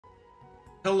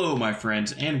Hello my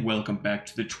friends, and welcome back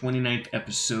to the 29th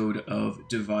episode of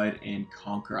Divide and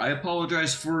Conquer. I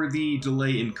apologize for the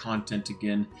delay in content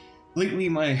again. Lately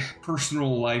my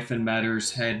personal life and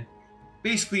matters had,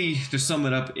 basically to sum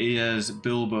it up as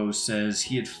Bilbo says,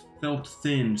 he had felt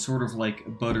thin, sort of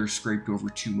like butter scraped over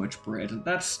too much bread. And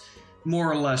that's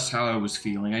more or less how I was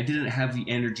feeling. I didn't have the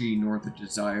energy nor the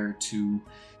desire to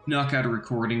knock out a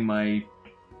recording. My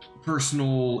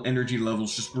personal energy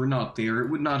levels just were not there. It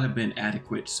would not have been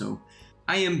adequate, so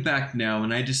I am back now,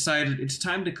 and I decided it's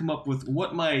time to come up with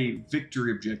what my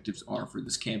victory objectives are for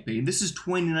this campaign. This is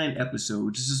 29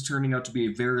 episodes. This is turning out to be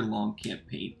a very long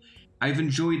campaign. I've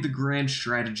enjoyed the grand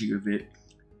strategy of it,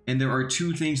 and there are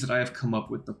two things that I have come up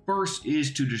with. The first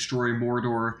is to destroy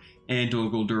Mordor and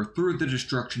Dol Guldur through the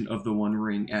destruction of the One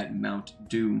Ring at Mount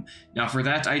Doom. Now for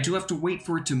that, I do have to wait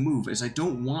for it to move, as I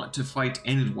don't want to fight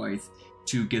Enedwaith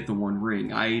to get the One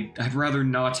Ring. I'd rather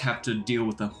not have to deal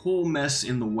with a whole mess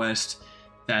in the west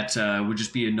that would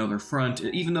just be another front,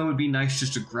 even though it would be nice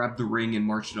just to grab the ring and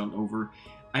march it on over.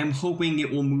 I'm hoping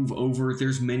it will move over.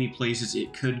 There's many places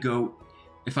it could go.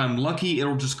 If I'm lucky,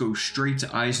 it'll just go straight to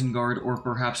Isengard, or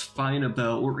perhaps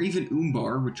Finabel, or even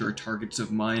Umbar, which are targets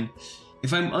of mine.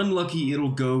 If I'm unlucky, it'll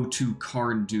go to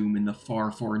Carn Doom in the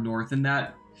far, far north, and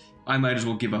that, I might as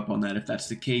well give up on that if that's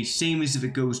the case. Same as if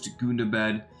it goes to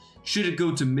Gundabad. Should it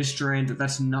go to Mistrand,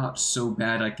 that's not so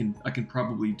bad. I can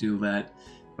probably do that.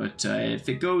 But if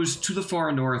it goes to the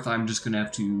far north, I'm just going to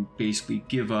have to basically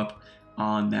give up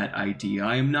on that idea.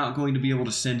 I am not going to be able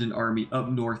to send an army up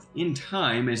north in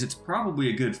time, as it's probably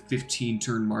a good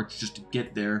 15-turn march just to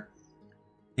get there.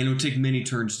 And it would take many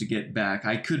turns to get back.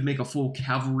 I could make a full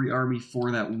cavalry army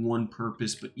for that one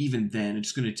purpose, but even then,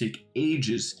 it's going to take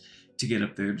ages to get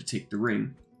up there to take the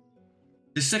ring.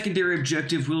 The secondary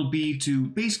objective will be to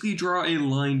basically draw a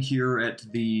line here at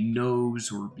the nose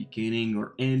or beginning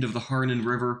or end of the Harnan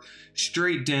River,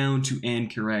 straight down to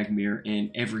An-Caragmir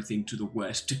and everything to the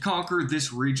west, to conquer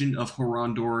this region of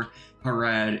Horondor,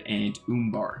 Harad, and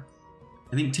Umbar.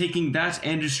 I think taking that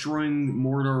and destroying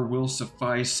Mordor will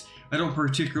suffice. I don't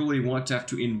particularly want to have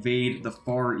to invade the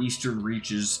far eastern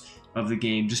reaches of the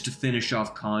game just to finish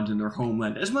off Khand and their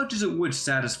homeland. As much as it would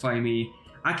satisfy me,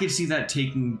 I could see that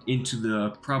taking into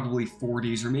the probably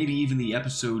 40s, or maybe even the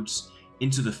episodes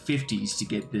into the 50s to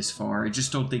get this far. I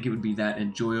just don't think it would be that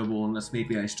enjoyable unless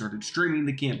maybe I started streaming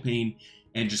the campaign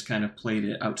and just kind of played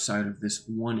it outside of this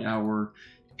 1 hour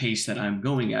pace that I'm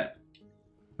going at.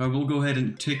 But we'll go ahead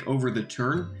and tick over the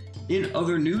turn. In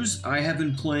other news, I have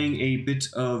been playing a bit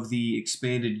of the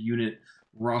expanded unit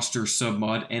roster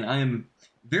submod, and I am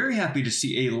very happy to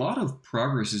see a lot of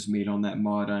progress is made on that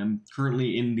mod. I'm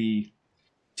currently in the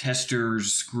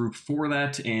testers group for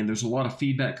that, and there's a lot of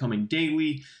feedback coming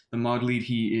daily. The mod lead,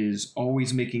 he is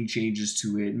always making changes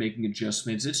to it, making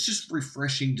adjustments. It's just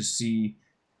refreshing to see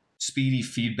speedy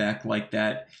feedback like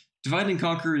that. Divide and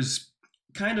Conquer has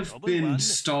kind of been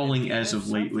stalling as of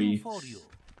lately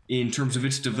in terms of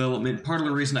its development. Part of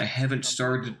the reason I haven't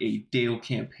started a Dale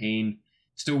campaign,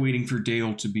 still waiting for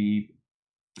Dale to be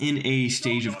in a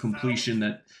stage of completion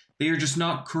that they are just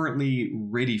not currently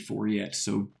ready for yet.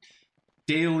 So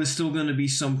Dale is still going to be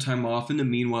some time off. In the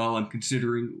meanwhile, I'm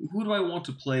considering who do I want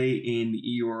to play in the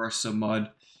EUR submod.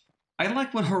 I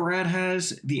like what Harad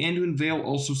has. The Anduin Vale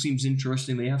also seems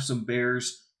interesting. They have some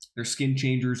bears. Their skin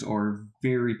changers are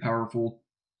very powerful.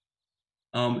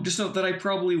 Just note that I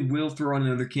probably will throw on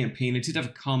another campaign. I did have a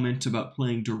comment about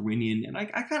playing Dorwinion, and I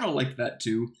kind of like that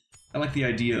too. I like the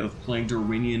idea of playing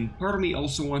Dorwinion. Part of me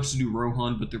also wants to do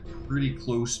Rohan, but they're pretty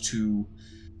close to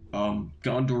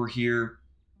Gondor here.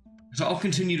 So I'll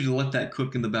continue to let that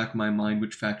cook in the back of my mind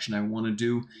which faction I want to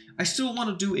do. I still want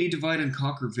to do a Divide and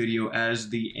Conquer video as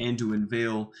the Anduin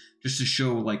Vale, just to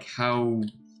show like how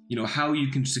you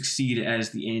can succeed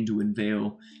as the Anduin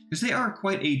Vale, because they are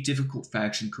quite a difficult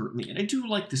faction currently, and I do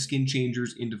like the skin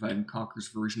changers in Divide and Conquer's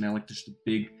version. I like just the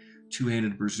big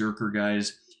two-handed berserker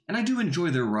guys, and I do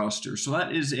enjoy their roster, so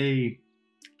that is a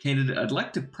candidate I'd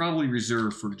like to probably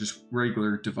reserve for just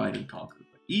regular Divide and Conquer.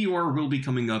 EUR will be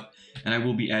coming up, and I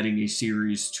will be adding a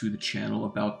series to the channel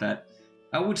about that.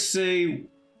 I would say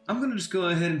I'm going to just go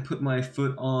ahead and put my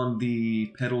foot on the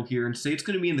pedal here and say it's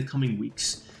going to be in the coming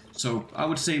weeks. So I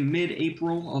would say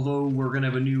mid-April, although we're going to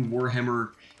have a new Warhammer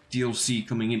DLC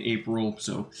coming in April,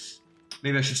 so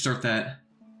maybe I should start that.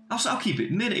 I'll keep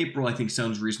it. Mid-April I think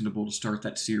sounds reasonable to start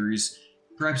that series.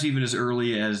 Perhaps even as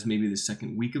early as maybe the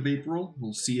second week of April.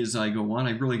 We'll see as I go on.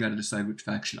 I really got to decide which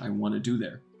faction I want to do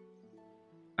there.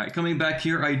 Alright, coming back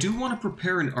here, I do want to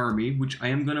prepare an army, which I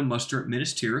am going to muster at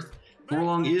Minas Tirith.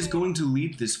 Thorlong is going to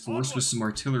lead this force with some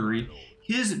artillery,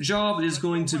 His job is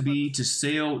going to be to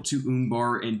sail to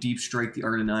Umbar and deep strike the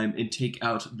Ardenheim and take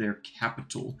out their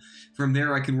capital. From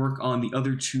there, I can work on the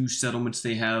other 2 settlements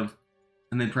they have,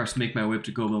 and then perhaps make my way up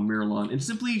to Gobel Miralon, and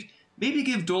simply maybe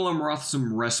give Dol Amroth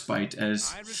some respite,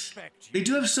 as they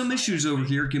do have some issues over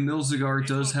here. Isengard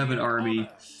does have an army.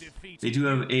 They do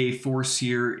have a force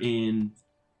here in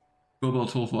Gobel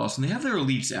Tolfos, and they have their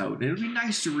elites out, and it would be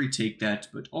nice to retake that,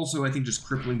 but also I think just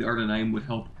crippling the Ardenheim would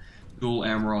help Dol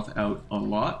Amroth out a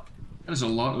lot. That is a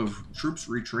lot of troops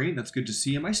retrained. That's good to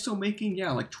see. Am I still making, yeah,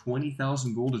 like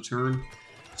 20,000 gold a turn?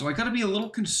 So I gotta be a little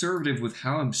conservative with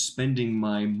how I'm spending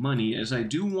my money, as I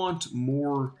do want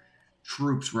more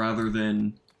troops rather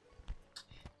than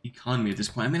economy at this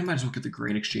point. I mean, I might as well get the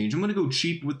grain exchange. I'm gonna go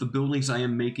cheap with the buildings I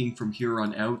am making from here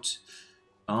on out.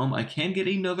 I can get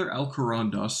another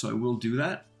Alcarandas, so I will do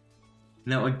that.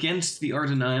 Now, against the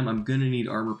Ardenheim, I'm gonna need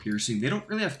armor piercing. They don't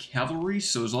really have cavalry,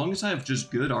 so as long as I have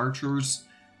just good archers,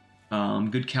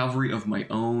 good cavalry of my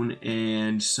own,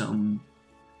 and some,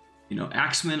 you know,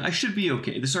 axemen, I should be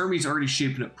okay. This army's already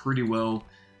shaping up pretty well.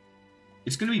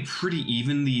 It's gonna be pretty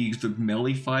even, the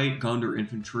melee fight, Gondor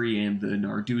infantry, and the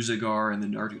Narduzagar and the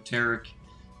Narduterik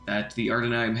that the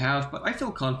Ardenheim have, but I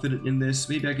feel confident in this.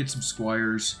 Maybe I get some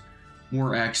squires,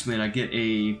 more axemen, I get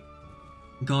a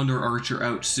Gondor archer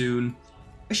out soon.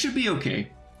 I should be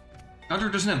okay. Gondor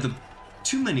doesn't have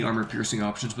too many armor-piercing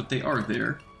options, but they are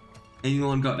there.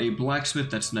 Anyone got a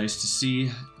blacksmith, that's nice to see.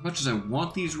 As much as I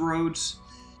want these roads,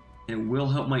 it will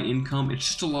help my income. It's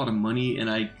just a lot of money, and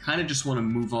I kind of just want to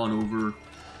move on over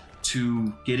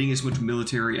to getting as much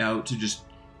military out to just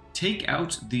take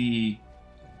out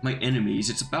my enemies.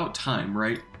 It's about time,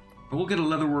 right? I will get a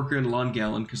leatherworker and lawn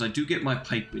gallon, because I do get my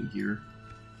pikemen here.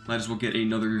 Might as well get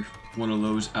another one of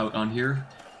those out on here.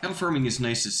 Cattle farming is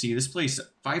nice to see. This place,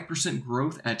 5%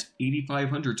 growth at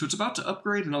 8,500. So it's about to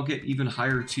upgrade, and I'll get even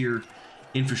higher tier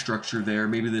infrastructure there.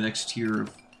 Maybe the next tier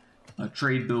of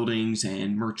trade buildings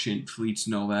and merchant fleets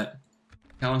and all that.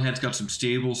 Calenhad's got some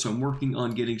stables, so I'm working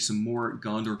on getting some more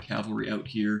Gondor cavalry out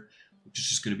here, which is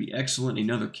just going to be excellent.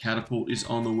 Another catapult is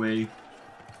on the way.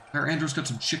 Our Andrew's got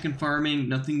some chicken farming.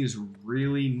 Nothing is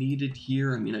really needed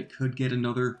here. I mean, I could get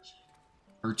another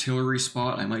artillery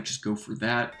spot. I might just go for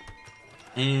that.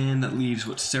 And that leaves,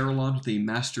 what, Saralon with a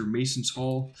Master Mason's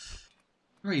Hall.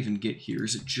 What do I even get here?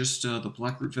 Is it just the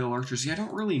Blackroot Vale Archers? Yeah, I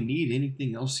don't really need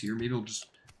anything else here. Maybe I'll just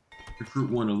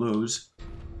recruit one of those.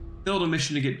 Failed a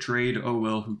mission to get trade. Oh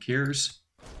well, who cares?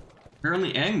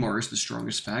 Apparently Angmar is the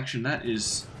strongest faction. That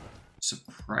is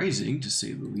surprising, to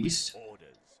say the least.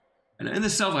 And in the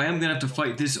south, I am going to have to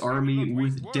fight this army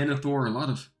with Denethor. A lot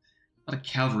of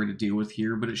cavalry to deal with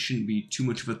here, but it shouldn't be too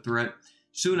much of a threat.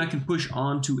 Soon I can push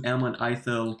on to Amon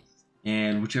Ithel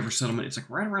and whichever settlement. It's like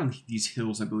right around these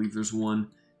hills, I believe there's one.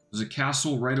 There's a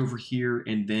castle right over here,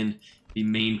 and then the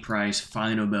main prize,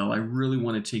 Finobel. I really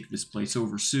want to take this place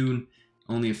over soon.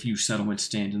 Only a few settlements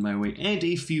stand in my way, and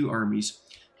a few armies.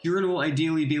 Huron will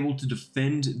ideally be able to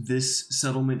defend this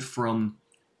settlement from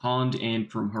Hond and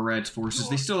from Harad's forces.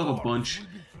 They still have a bunch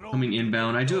coming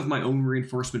inbound. I do have my own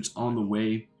reinforcements on the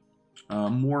way.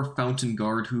 More Fountain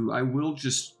Guard, who I will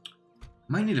just...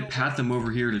 might need to pat them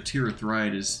over here to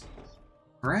Tirith, as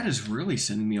Harad is really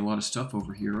sending me a lot of stuff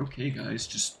over here. Okay, guys,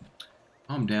 just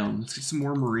calm down. Let's get some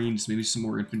more Marines, maybe some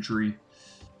more infantry.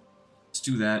 Let's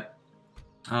do that.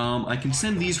 I can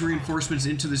send these reinforcements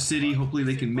into the city. Hopefully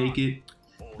they can make it.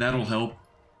 That'll help.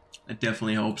 That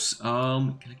definitely helps. Can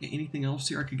I get anything else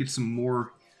here? I could get some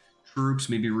more troops,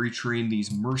 maybe retrain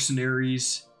these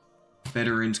mercenaries.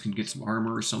 Veterans can get some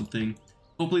armor or something.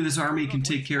 Hopefully this army can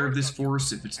take care of this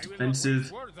force if it's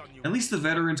defensive. At least the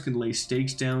veterans can lay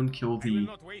stakes down, kill the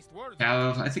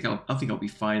cav. I think I'll be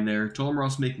fine there.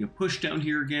 Tolmroth's making a push down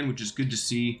here again, which is good to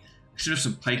see. I should have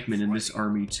some pikemen in this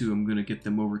army too. I'm gonna get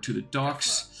them over to the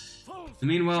docks. And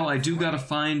meanwhile, I do gotta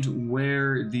find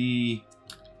where the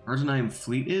Ardenheim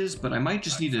fleet is, but I might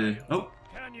just need to... oh,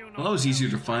 well, that was easier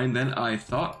to find than I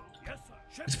thought.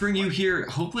 Let's bring you here.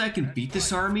 Hopefully I can beat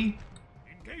this army.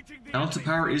 Balance of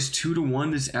power is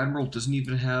 2-to-1. This admiral doesn't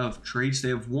even have traits. They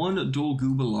have one Dol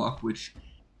Gubalok, which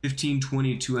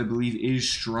 1522 I believe is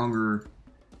stronger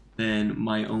than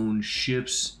my own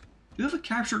ships. Do you have a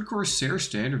captured Corsair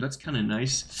standard? That's kind of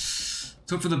nice.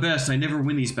 So for the best, I never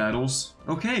win these battles.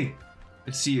 Okay,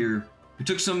 let's see here. We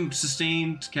took some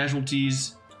sustained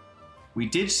casualties. We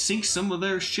did sink some of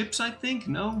their ships, I think?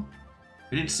 No?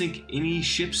 We didn't sink any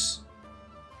ships.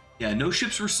 Yeah, no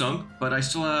ships were sunk, but I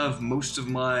still have most of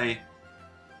my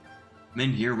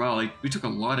men here. Wow, we took a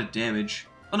lot of damage.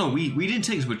 Oh no, we didn't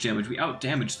take as much damage. We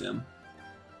out-damaged them.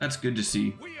 That's good to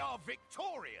see. We are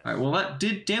victorious. Alright, well that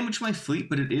did damage my fleet,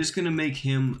 but it is going to make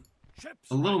him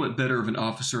a little bit better of an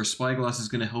officer. A spyglass is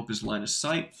going to help his line of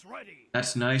sight.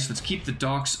 That's nice. Let's keep the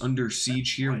docks under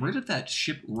siege here. Where did that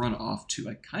ship run off to?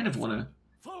 I kind of want to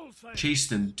chase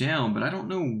them down, but I don't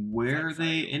know where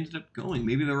they ended up going.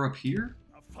 Maybe they're up here?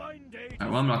 Alright,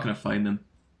 well, I'm not going to find them.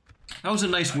 That was a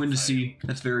nice win to see.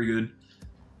 That's very good.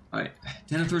 Alright,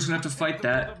 Denethor's going to have to fight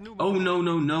that. Oh,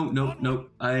 no.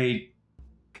 I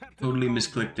totally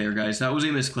misclicked there, guys. That was a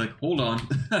misclick. Hold on.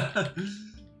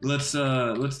 Let's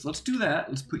do that.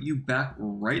 Let's put you back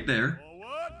right there.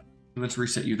 Let's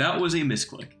reset you. That was a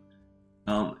misclick.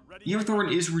 Earthorn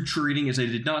is retreating as I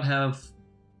did not have...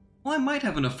 Well, I might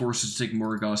have enough forces to take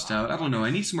Morgost out. I don't know. I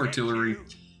need some artillery.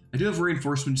 I do have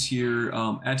reinforcements here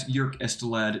at Yerk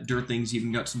Estelad. Durthing's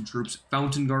even got some troops.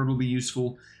 Fountain Guard will be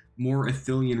useful. More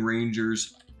Athelian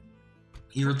Rangers.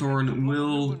 Earthorn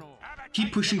will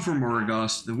keep pushing for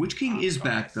Morgost. The Witch King is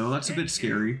back, though. That's a bit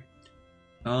scary.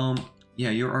 Yeah,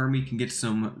 your army can get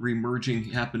some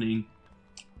remerging happening.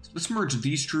 Let's merge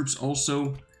these troops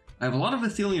also. I have a lot of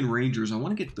Athelian Rangers. I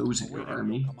want to get those in your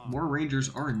army. More Rangers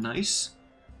are nice.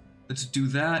 Let's do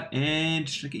that. And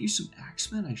should I get you some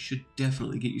Axemen? I should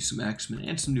definitely get you some Axemen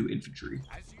and some new infantry.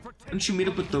 Why don't you meet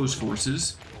up with those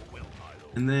forces?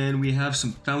 And then we have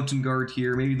some Fountain Guard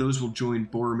here. Maybe those will join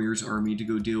Boromir's army to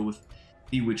go deal with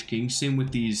the Witch King. Same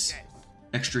with these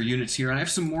extra units here. And I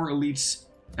have some more elites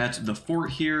at the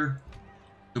fort here.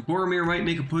 The Boromir might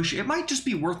make a push. It might just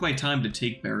be worth my time to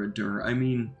take Barad-dûr. I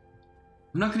mean,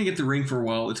 I'm not going to get the ring for a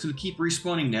while. It's going to keep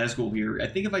respawning Nazgul here. I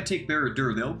think if I take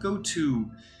Barad-dûr, they'll go to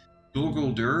Dol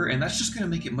Guldur, and that's just going to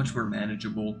make it much more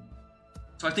manageable.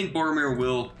 So I think Boromir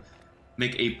will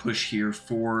make a push here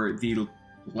for the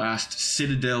last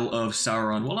citadel of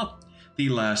Sauron. Well, not the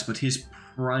last, but his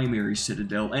primary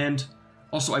citadel. And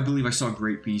also, I believe I saw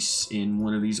Great Beasts in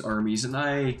one of these armies, and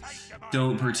I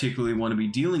don't particularly want to be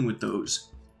dealing with those.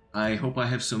 I hope I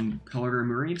have some Pelagr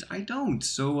Marines. I don't,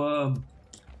 so,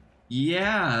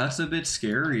 yeah, that's a bit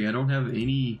scary. I don't have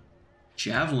any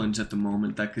javelins at the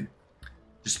moment that could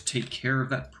just take care of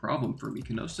that problem for me.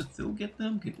 Can Osathil get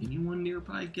them? Can anyone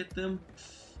nearby get them?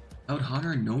 Out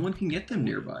Hunter, no one can get them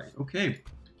nearby. Okay.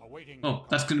 Oh,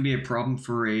 that's going to be a problem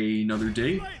for another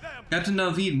day. Captain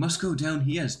Navid must go down.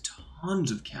 He has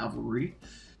tons of cavalry.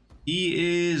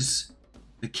 He is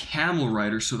the camel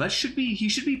rider, so that should be, he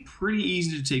should be pretty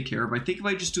easy to take care of. I think if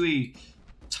I just do a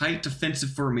tight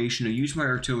defensive formation, I use my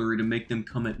artillery to make them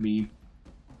come at me,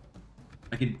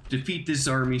 I can defeat this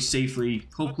army safely,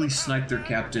 hopefully snipe their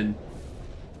captain.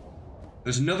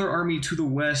 There's another army to the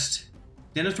west.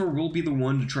 Denethor will be the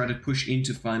one to try to push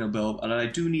into Final Belt, and I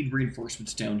do need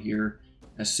reinforcements down here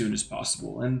as soon as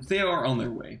possible, and they are on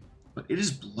their way. But it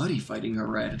is bloody fighting,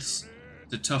 alright. It's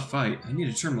a tough fight. I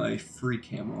need to turn my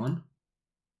Freecam on.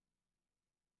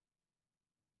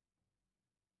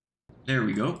 There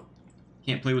we go.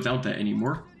 Can't play without that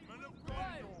anymore.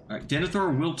 Alright,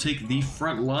 Denethor will take the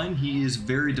front line. He is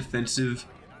very defensive.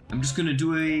 I'm just going to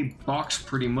do a box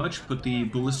pretty much. Put the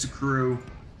ballista crew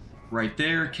right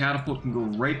there. Catapult can go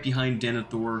right behind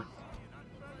Denethor.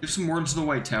 Give some more into the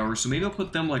White Tower, so maybe I'll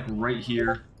put them like right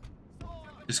here.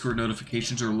 Discord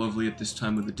notifications are lovely at this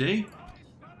time of the day.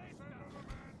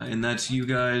 And that's you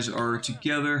guys are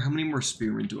together. How many more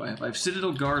spearmen do I have? I have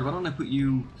Citadel Guard. Why don't I put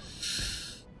you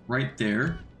right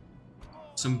there?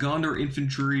 Some Gondor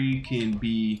infantry can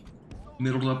be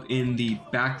middled up in the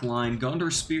back line.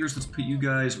 Gondor spears, let's put you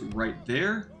guys right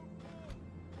there.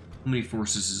 How many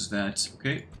forces is that?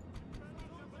 Okay.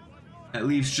 That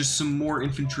leaves just some more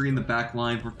infantry in the back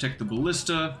line to protect the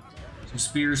ballista. Some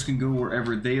spears can go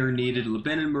wherever they are needed.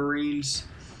 Lebanon Marines,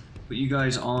 put you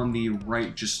guys on the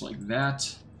right just like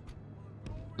that.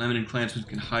 Lemon and Clansmen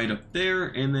can hide up there,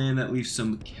 and then that leaves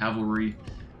some cavalry.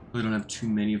 Really don't have too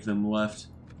many of them left.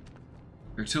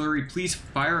 Artillery, please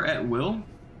fire at will.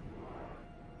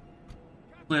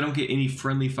 Hopefully I don't get any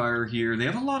friendly fire here. They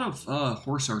have a lot of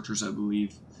horse archers, I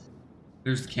believe.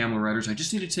 There's the camel riders. I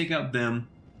just need to take out them.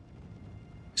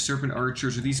 Serpent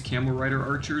archers. Are these camel rider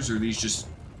archers, or are these just...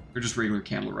 They're just regular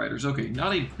camel riders. Okay,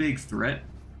 not a big threat.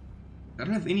 I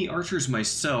don't have any archers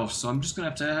myself, so I'm just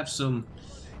going to have some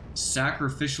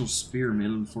sacrificial spearmen,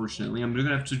 unfortunately. I'm going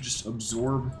to have to just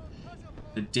absorb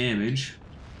the damage.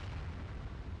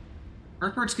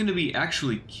 Hard part's going to be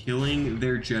actually killing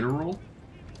their general.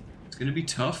 It's going to be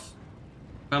tough.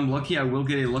 If I'm lucky, I will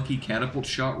get a lucky catapult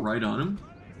shot right on him.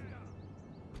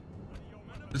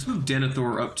 Let's move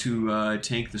Denethor up to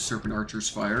tank the Serpent Archer's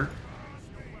fire.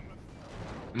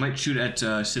 I might shoot at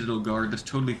Citadel Guard. That's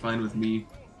totally fine with me.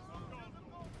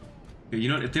 Okay, you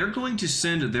know what? If they're going to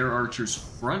send their archers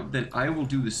front, then I will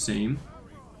do the same.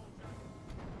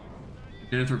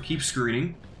 Denethor keeps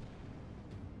screening.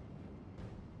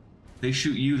 They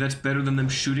shoot you, that's better than them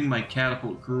shooting my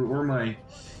catapult crew or my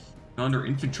Gondor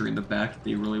infantry in the back that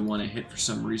they really want to hit for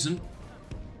some reason.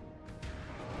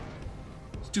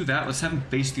 Let's do that. Let's have them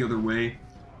face the other way.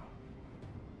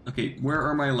 Okay, where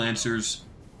are my lancers?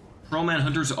 Trollman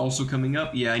hunters also coming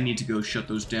up. Yeah, I need to go shut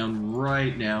those down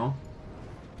right now.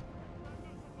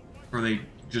 Or they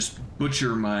just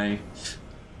butcher my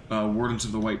Wardens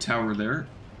of the White Tower there.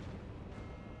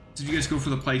 Did you guys go for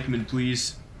the pikemen,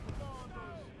 please?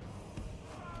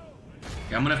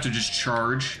 Okay, I'm gonna have to just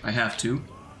charge. I have to.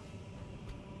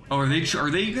 Oh, are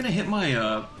they gonna hit my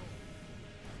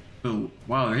oh,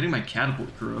 wow, they're hitting my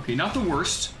catapult crew. Okay, not the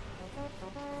worst.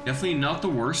 Definitely not the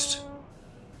worst.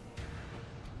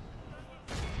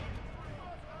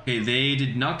 Okay, they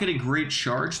did not get a great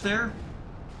charge there.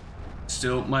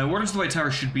 Still, my Wardens of the White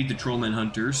Tower should beat the Trollman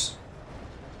Hunters.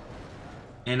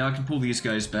 And I can pull these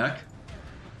guys back.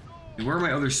 Okay, where are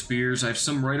my other spears? I have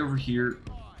some right over here.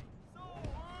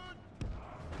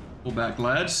 Pull back,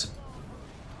 lads.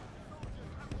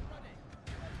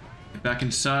 Get back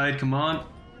inside, come on.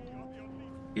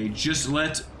 Okay, just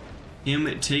let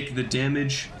him take the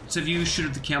damage. Let's have you shoot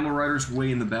at the camel riders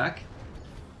way in the back.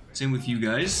 Same with you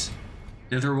guys.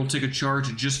 Nether will take a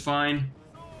charge just fine.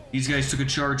 These guys took a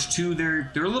charge too.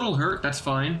 They're a little hurt, that's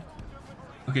fine.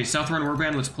 Okay, Southron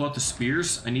Warband, let's pull out the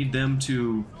spears. I need them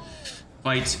to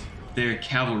fight their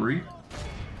cavalry.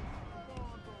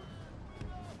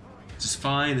 This is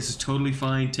fine, this is totally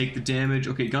fine. Take the damage.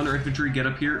 Okay, Gondor infantry, get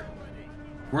up here.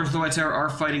 Wardens of the White Tower are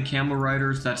fighting camel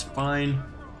riders, that's fine.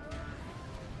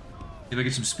 If I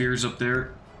get some spears up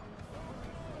there.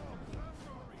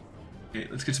 Okay,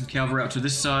 let's get some cavalry out to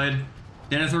this side.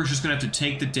 Denethor's just gonna have to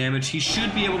take the damage. He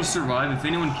should be able to survive. If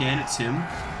anyone can, it's him.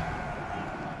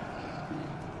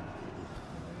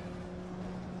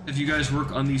 If you guys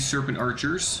work on these serpent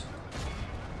archers.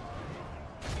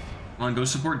 Come on, go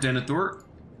support Denethor.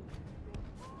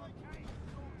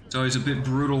 It's always a bit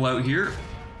brutal out here.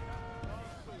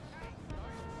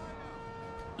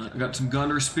 I got some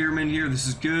Gondor spearmen here. This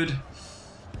is good.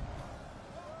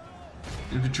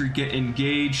 Infantry get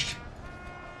engaged.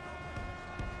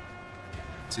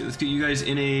 Let's get you guys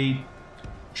in a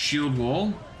shield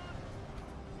wall.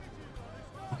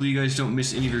 Hopefully you guys don't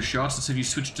miss any of your shots. Let's have you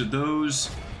switch to those.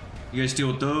 You guys deal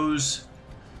with those.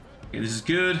 Okay, this is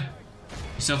good.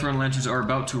 The Southron Lancers are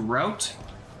about to rout.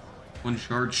 One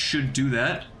charge should do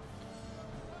that.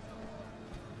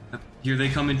 Here they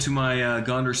come into my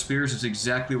Gondor spears. It's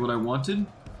exactly what I wanted.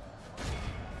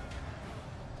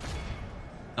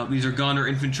 These are Gondor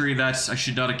infantry. I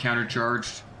should not have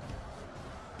countercharged.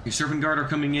 Okay, Serpent Guard are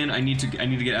coming in. I need to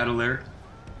get out of there.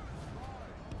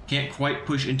 Can't quite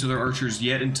push into their archers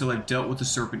yet until I've dealt with the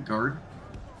Serpent Guard.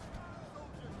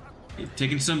 Okay,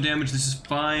 taking some damage. This is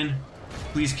fine.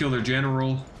 Please kill their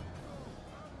general.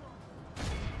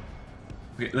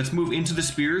 Okay, let's move into the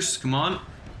spears. Come on.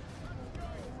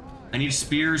 I need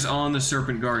spears on the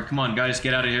Serpent Guard. Come on, guys,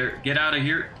 get out of here. Get out of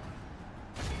here.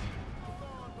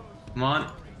 Come on.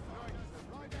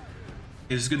 Okay,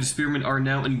 this is good. The spearmen are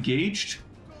now engaged.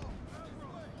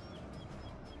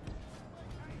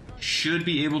 Should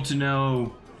be able to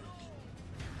now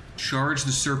charge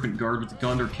the Serpent Guard with the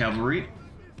Gondor cavalry.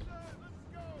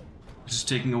 This is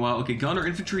taking a while. Okay, Gondor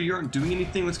infantry, you aren't doing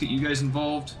anything. Let's get you guys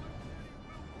involved.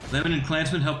 Lemon and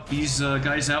Clansmen help these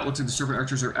guys out. Looks like the Serpent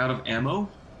Archers are out of ammo.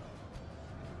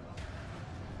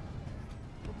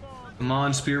 Come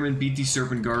on, Spearmen, beat the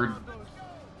Serpent Guard.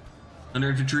 Under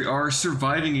infantry are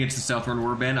surviving against the Southron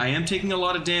Warband. I am taking a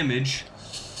lot of damage.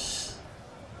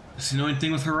 That's the annoying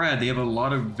thing with Harad. They have a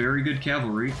lot of very good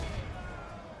cavalry. At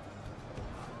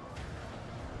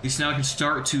least now I can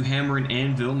start to hammer and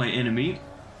anvil my enemy.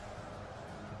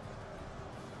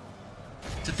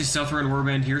 Set the Southron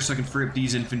Warband here so I can free up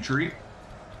these infantry.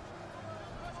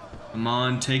 Come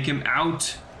on, take him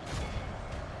out.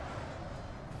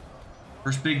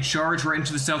 First big charge right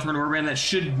into the Southron Warband. That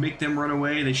should make them run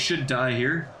away. They should die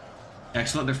here.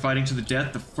 Excellent, they're fighting to the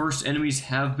death. The first enemies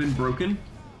have been broken.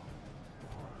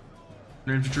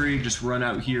 Infantry, just run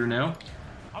out here now.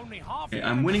 Okay,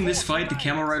 I'm winning this fight. The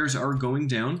Camel Riders are going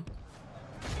down.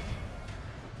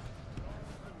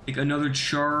 I think another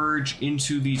charge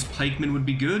into these pikemen would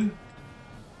be good.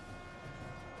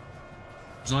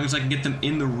 As long as I can get them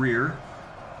in the rear.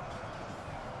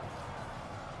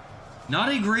 Not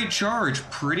a great charge.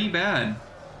 Pretty bad.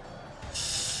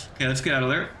 Okay, let's get out of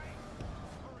there.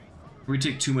 We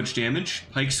take too much damage.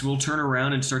 Pikes will turn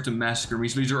around and start to massacre me,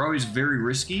 so these are always very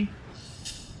risky.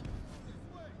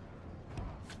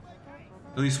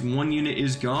 At least one unit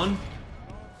is gone.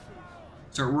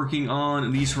 Start working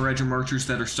on these Haradrim archers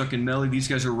that are stuck in melee. These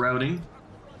guys are routing.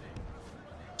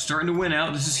 Starting to win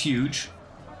out. This is huge.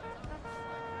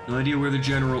 No idea where the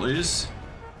general is.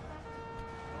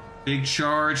 Big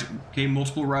charge. Okay,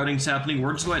 multiple routings happening.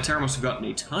 Wardens of the White Tower must have gotten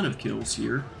a ton of kills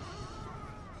here.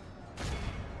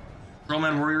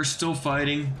 Trollman Warrior still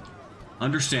fighting.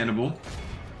 Understandable.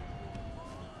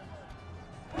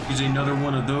 Use another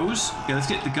one of those. Okay, let's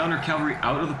get the Gunner Cavalry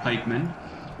out of the pikemen.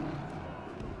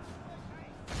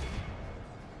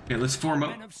 Okay, let's form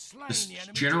up. This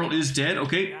general is dead.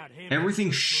 Okay,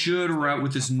 everything should route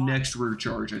with this next rear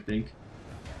charge, I think.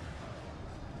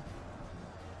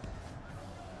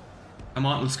 Come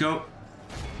on, let's go.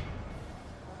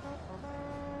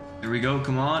 There we go,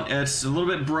 come on. It's a little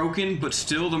bit broken, but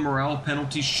still the morale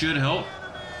penalty should help.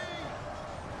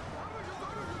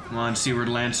 Come on, Seaward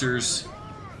Lancers.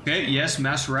 Okay, yes,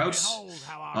 mass routes.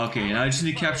 Okay, now I just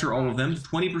need to capture all of them.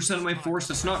 20% of my force,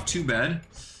 that's not too bad.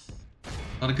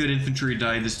 A lot of good infantry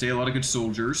died this day, a lot of good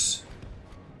soldiers.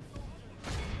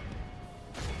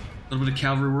 A little bit of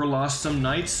cavalry were lost, some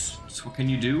knights. So what can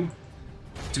you do?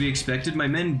 To be expected. My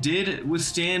men did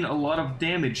withstand a lot of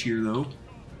damage here, though.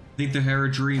 I think the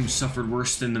Haradrim suffered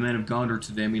worse than the men of Gondor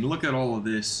today. I mean, look at all of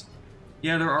this.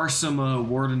 Yeah, there are some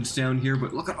wardens down here,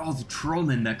 but look at all the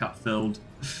trollmen that got felled.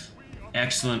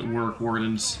 Excellent work,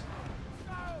 wardens.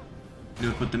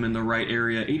 Gonna put them in the right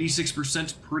area.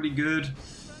 86% pretty good.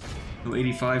 No,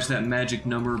 85's that magic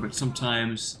number, but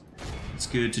sometimes it's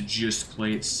good to just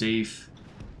play it safe.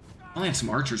 I had some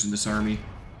archers in this army.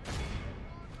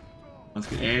 Let's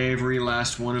get every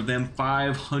last one of them.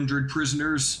 500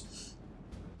 prisoners.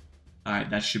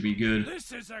 Alright, that should be good.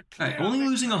 Alright, only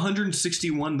losing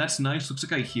 161. That's nice. Looks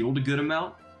like I healed a good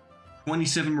amount.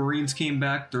 27 Marines came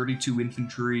back. 32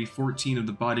 infantry. 14 of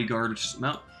the bodyguard, which is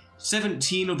amount.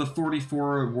 17 of the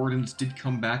 44 wardens did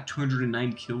come back.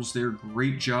 209 kills there.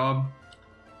 Great job.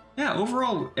 Yeah,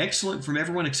 overall, excellent from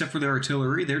everyone except for the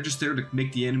artillery. They're just there to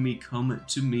make the enemy come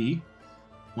to me.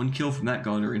 1 kill from that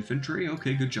Gondor infantry.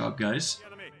 Okay, good job, guys.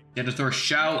 Denethor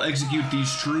shall execute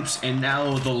these troops, and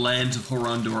now the lands of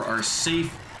Horondor are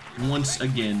safe once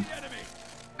again.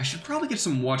 I should probably get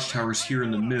some watchtowers here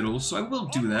in the middle, so I will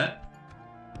do that.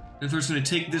 Denethor's going to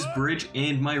take this bridge,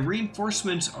 and my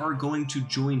reinforcements are going to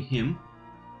join him.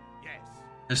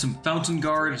 Has some Fountain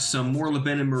Guard, some more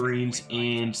Lebanon Marines,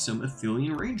 and some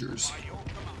Athelian Rangers.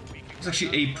 It's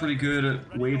actually a pretty good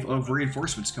wave of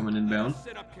reinforcements coming inbound.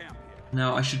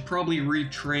 Now, I should probably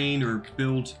retrain or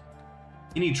build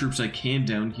any troops I can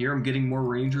down here. I'm getting more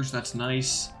Rangers, that's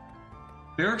nice.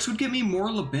 Barracks would get me more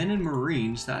Lebanon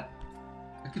Marines. That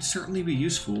could certainly be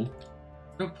useful.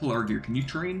 What about Pelargir? Can you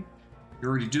train?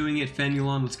 You're already doing it.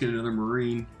 Fenulon, let's get another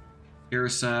Marine.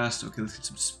 Arasast, okay, let's get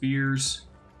some spears.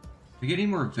 Can I get any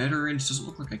more veterans? Doesn't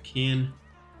look like I can.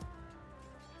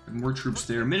 More troops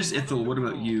there. Minas Ithil, what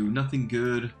about you? Nothing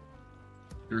good.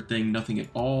 Your thing, nothing at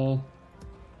all.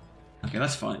 Okay,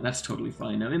 that's fine. That's totally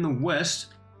fine. Now, in the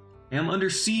west, I am under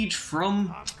siege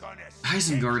from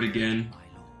Isengard again.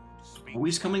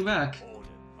 Always coming back.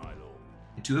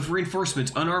 I do have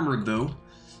reinforcements. Unarmored, though.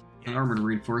 Unarmored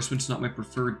reinforcements, not my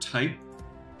preferred type.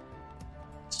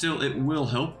 Still, it will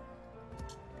help.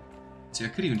 See, I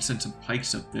could even send some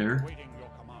pikes up there.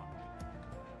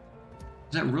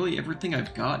 Is that really everything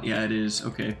I've got? Yeah, it is.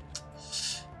 Okay.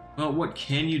 Well, what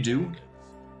can you do?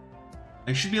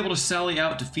 I should be able to sally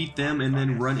out, defeat them, and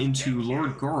then run into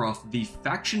Lord Goroth, the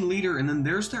faction leader, and then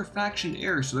there's their faction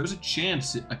heir, so there's a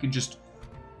chance that I could just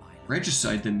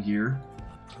regicide them here.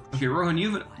 Okay, Rohan,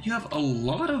 you have a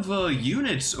lot of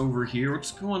units over here.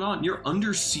 What's going on? You're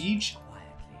under siege?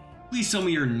 Please tell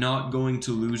me you're not going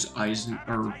to lose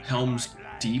Helm's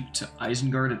Deep to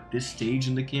Isengard at this stage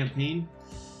in the campaign.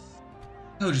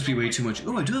 That would just be way too much.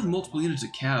 Oh, I do have multiple units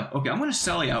of cav. Okay, I'm going to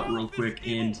sally out real quick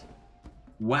and...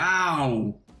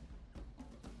 Wow!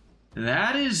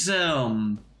 That is a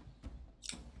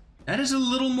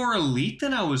little more elite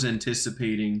than I was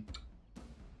anticipating.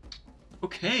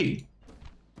 Okay.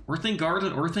 Orthanc Guard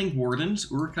and Orthanc Wardens,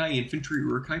 Uruk-hai Infantry,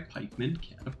 Uruk-hai Pikemen,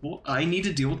 Catapult. I need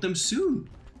to deal with them soon.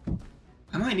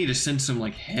 I might need to send some,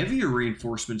 like, heavier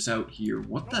reinforcements out here.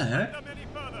 What the heck?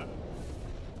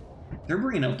 They're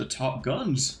bringing out the top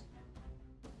guns.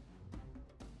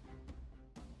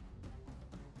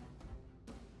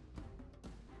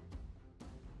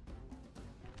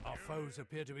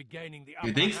 Appear to be gaining the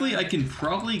okay, thankfully, I can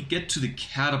probably get to the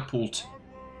catapult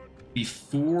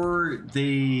before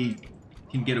they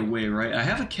can get away, right? I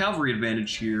have a cavalry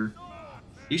advantage here.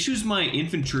 Issues my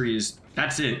infantry is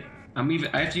that's it. I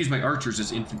have to use my archers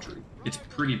as infantry. It's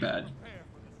pretty bad.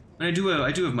 And I do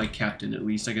have my captain at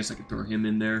least. I guess I could throw him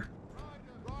in there.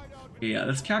 Okay, yeah,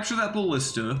 let's capture that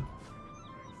ballista.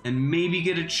 And maybe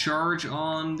get a charge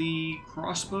on the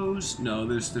crossbows? No,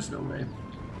 there's no way.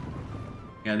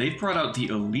 Yeah, they've brought out the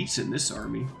elites in this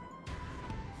army.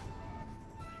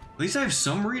 At least I have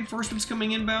some reinforcements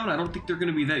coming inbound. I don't think they're going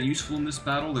to be that useful in this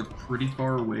battle. They're pretty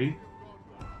far away.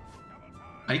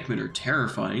 Pikemen are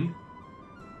terrifying.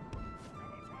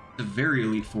 It's a very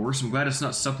elite force. I'm glad it's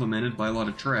not supplemented by a lot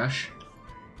of trash.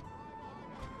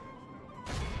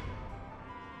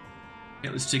 Okay,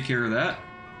 let's take care of that.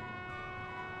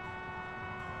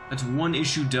 That's one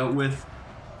issue dealt with.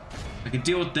 I can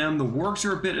deal with them. The wargs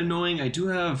are a bit annoying. I do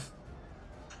have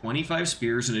 25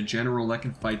 spears and a general that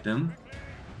can fight them.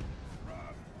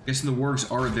 Guessing the wargs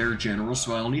are their general,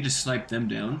 so I'll need to snipe them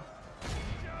down.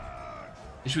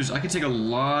 Issue is I can take a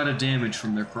lot of damage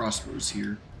from their crossbows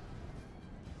here.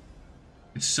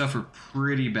 I could suffer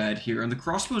pretty bad here. And the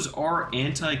crossbows are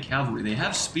anti-cavalry. They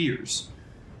have spears.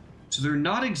 So they're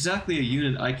not exactly a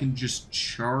unit I can just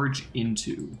charge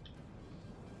into.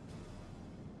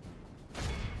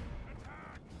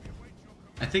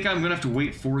 I think I'm going to have to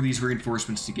wait for these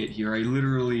reinforcements to get here. I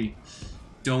literally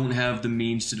don't have the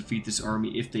means to defeat this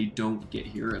army if they don't get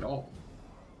here at all.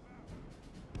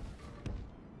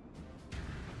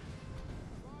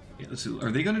 Okay, let's see. Are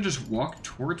they going to just walk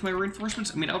towards my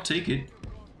reinforcements? I mean, I'll take it.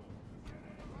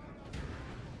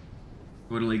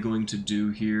 What are they going to do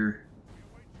here?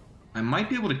 I might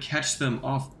be able to catch them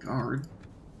off guard.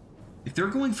 If they're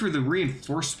going for the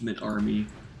reinforcement army,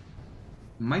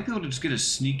 I might be able to just get a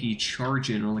sneaky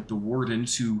charge in on like the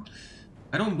wardens who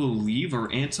I don't believe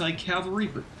are anti-cavalry,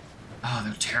 but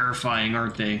they're terrifying,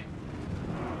 aren't they?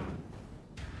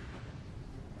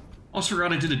 Also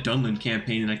forgot I did a Dunland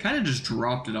campaign and I kind of just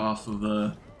dropped it off of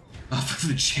the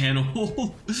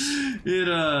channel.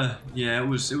 Yeah, it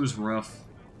was rough.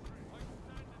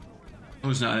 I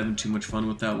was not having too much fun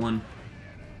with that one.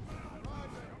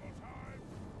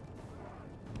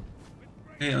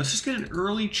 Okay, let's just get an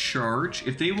early charge.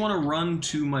 If they want to run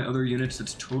to my other units,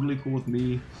 that's totally cool with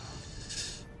me.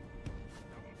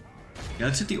 Yeah,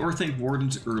 let's hit the Orthanc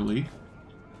Wardens early.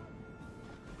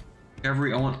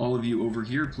 Cavalry, I want all of you over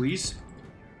here, please.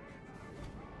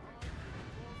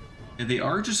 And they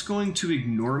are just going to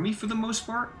ignore me for the most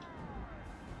part.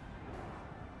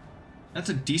 That's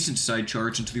a decent side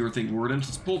charge into the Orthanc Wardens.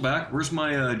 Let's pull back. Where's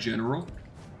my general?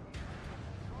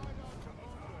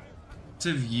 Let's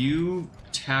have you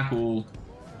tackle...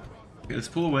 Okay, let's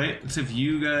pull away. Let's have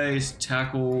you guys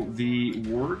tackle the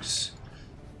wargs.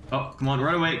 Oh, come on,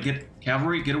 right away. Get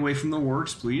cavalry, get away from the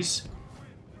wargs, please.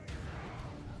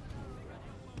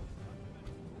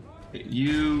 Okay,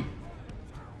 you...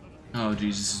 Oh, jeez,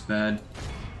 this is bad.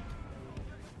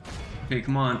 Okay,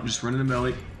 come on, just run in the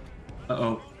melee.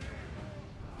 Uh-oh.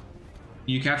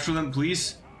 Can you capture them,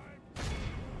 please?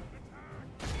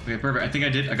 Okay, perfect. I think I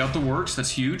did. I got the works.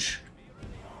 That's huge.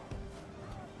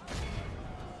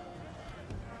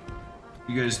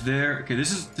 You guys there? Okay,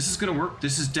 this is gonna work.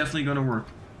 This is definitely gonna work.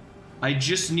 I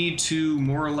just need to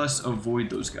more or less avoid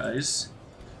those guys.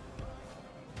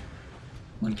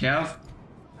 One cav.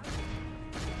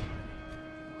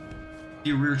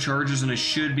 Few rear charges, and I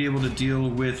should be able to deal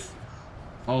with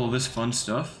all of this fun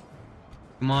stuff.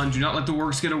 Come on, do not let the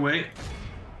wargs get away.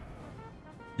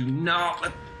 Do not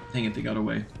let... Dang it, they got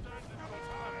away.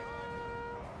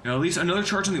 Now, at least another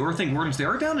charge on the Orthanc Wardens. They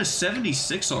are down to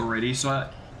 76 already, so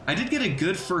I did get a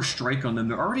good first strike on them.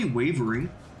 They're already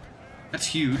wavering. That's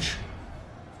huge.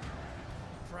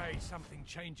 Pray something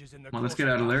changes in the Come on, let's get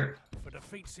out of there. For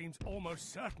defeat seems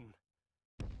almost certain.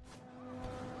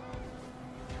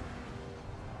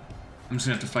 I'm just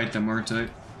gonna have to fight them, aren't I?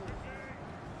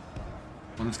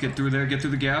 Well, let's get through there, get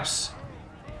through the gaps.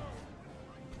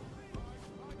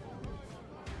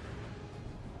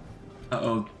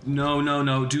 Uh-oh. No, no,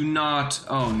 no, do not.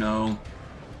 Oh, no.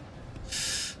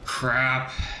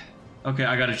 Crap. Okay,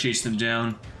 I gotta chase them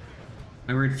down.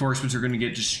 My reinforcements are gonna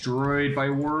get destroyed by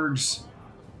wargs.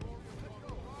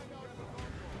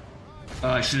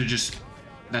 I should have just...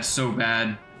 That's so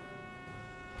bad.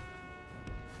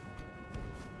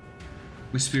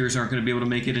 My spears aren't going to be able to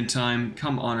make it in time.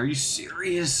 Come on, are you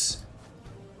serious?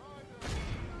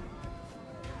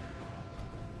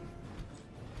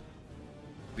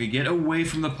 Okay, get away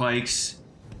from the pikes.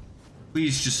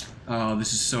 Please just... Oh,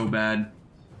 this is so bad.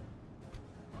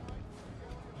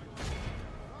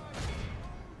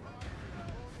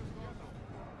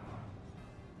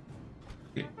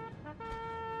 Okay.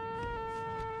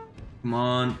 Come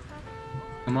on.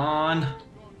 Come on.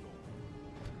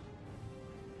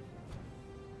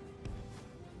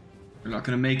 They're not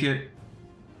going to make it.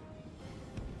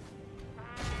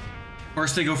 Of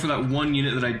course, they go for that one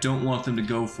unit that I don't want them to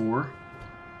go for.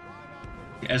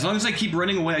 As long as I keep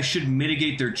running away, I should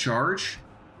mitigate their charge.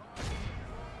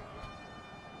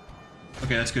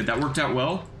 Okay, that's good. That worked out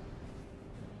well.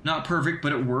 Not perfect,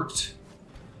 but it worked.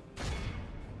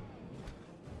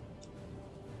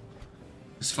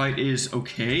 This fight is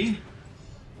okay.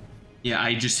 Yeah,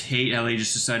 I just hate how they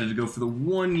just decided to go for the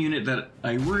one unit that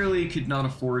I really could not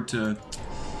afford to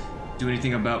do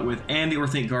anything about with. And the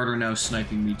Isengard are now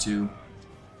sniping me too.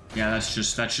 Yeah, that's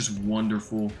just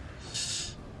wonderful.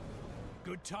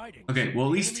 Good tidings. Okay, well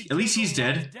at least he's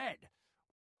dead.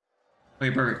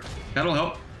 Okay, perfect. That'll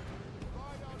help.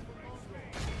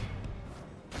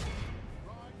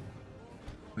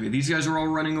 Okay, these guys are all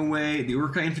running away. The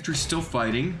Uruk-hai infantry is still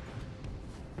fighting.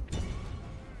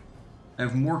 I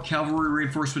have more cavalry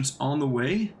reinforcements on the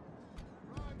way.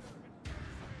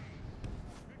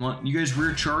 Come on, you guys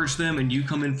rear charge them and you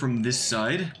come in from this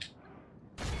side.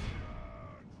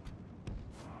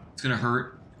 It's gonna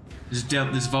hurt.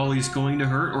 This volley is going to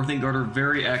hurt. Isengard are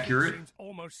very accurate.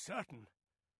 Almost certain.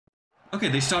 Okay,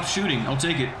 they stopped shooting. I'll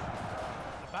take it.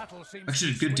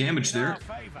 Actually did good damage there.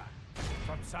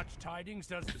 From such tidings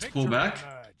does Let's pull back.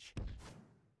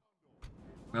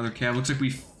 Another cav. Looks like we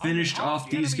finished off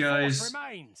these guys.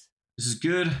 This is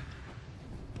good.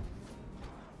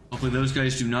 Hopefully those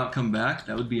guys do not come back.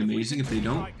 That would be amazing if they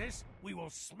don't. Like this, we will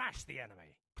smash the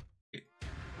enemy. Okay.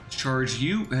 Charge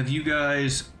you. Have you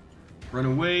guys run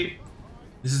away.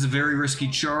 This is a very risky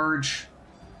charge.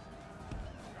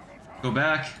 Go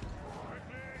back.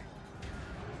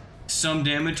 Some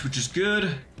damage, which is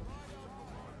good.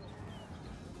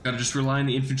 Gotta just rely on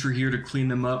the infantry here to clean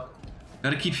them up.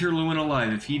 Gotta keep Hirluin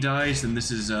alive. If he dies, then this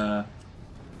is well,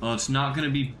 it's not gonna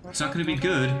be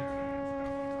good.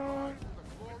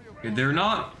 Okay, they're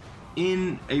not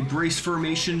in a brace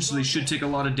formation, so they should take a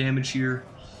lot of damage here.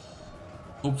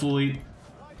 Hopefully.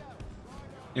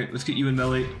 Here, let's get you in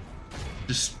melee.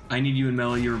 I need you in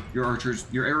melee. Your archers,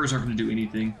 your arrows aren't gonna do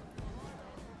anything.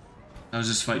 How's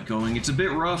this fight going? It's a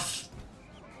bit rough.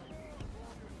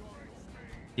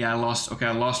 Yeah, I lost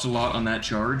a lot on that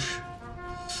charge.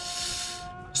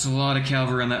 Just a lot of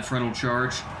cavalry on that frontal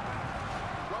charge.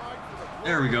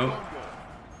 There we go.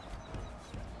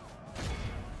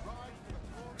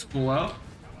 Let's pull out.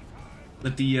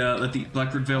 Let the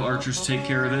Blackroot Vale archers take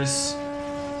care of this.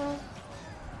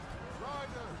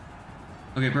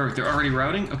 Okay, perfect. They're already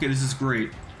routing? Okay, this is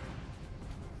great.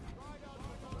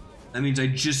 That means I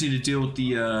just need to deal with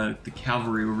the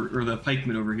cavalry or the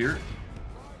pikemen over here.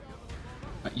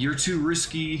 You're too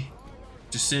risky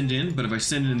to send in, but if I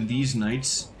send in these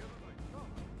knights...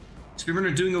 Spearmen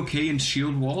are doing okay in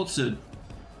shield wall. It's a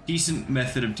decent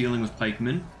method of dealing with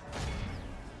pikemen.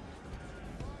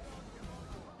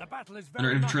 And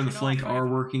our infantry on the flank are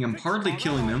working. I'm hardly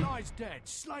killing them.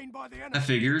 That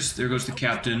figures. There goes the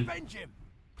captain.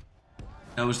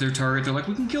 That was their target. They're like,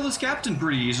 we can kill this captain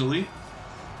pretty easily.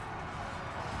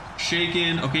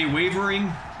 Shaken. Okay,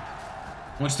 wavering.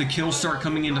 Once the kills start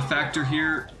coming into factor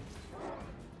here.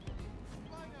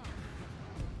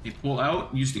 They pull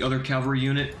out. Use the other cavalry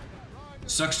unit.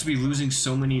 Sucks to be losing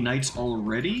so many knights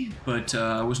already, but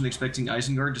I wasn't expecting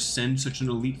Isengard to send such an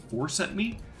elite force at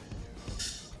me.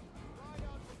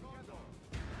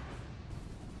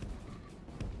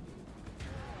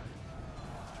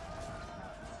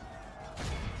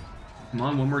 Come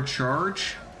on, one more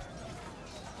charge.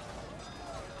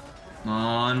 Come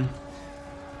on.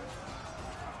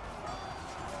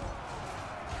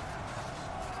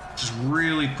 Just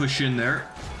really push in there.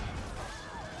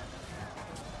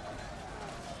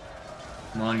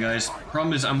 Come on, guys.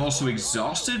 Problem is, I'm also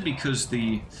exhausted because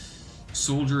the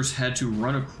soldiers had to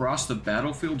run across the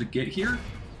battlefield to get here.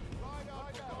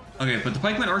 Okay, but the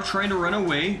pikemen are trying to run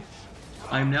away.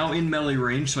 I'm now in melee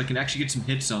range, so I can actually get some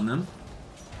hits on them.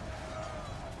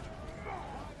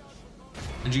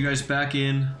 And you guys back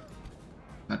in.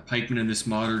 That pikemen in this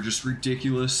mod are just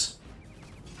ridiculous.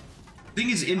 The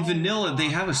thing is, in vanilla, they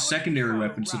have a secondary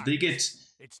weapon, so if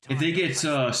they get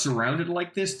surrounded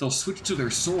like this, they'll switch to their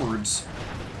swords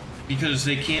because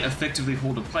they can't effectively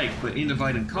hold a pike. But in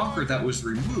Divide and Conquer, that was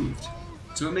removed,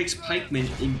 so it makes pikemen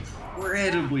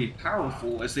incredibly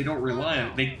powerful as they don't rely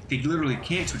on it. They literally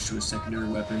can't switch to a secondary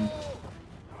weapon.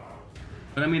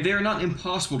 But I mean, they are not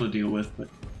impossible to deal with, but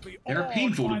they are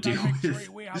painful to deal with.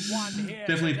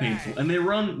 Definitely painful, and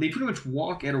they pretty much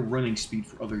walk at a running speed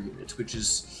for other units, which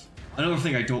is another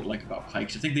thing I don't like about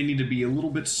pikes. I think they need to be a little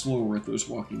bit slower at those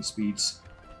walking speeds.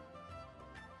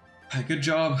 Good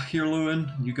job, Hirluin.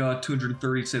 You got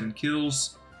 237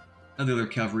 kills. How the other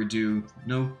cavalry do?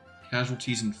 No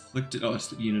casualties inflicted. Oh, it's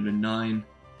the unit of 9.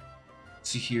 Let's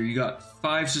see here. You got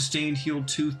 5 sustained, healed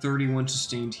 2, 31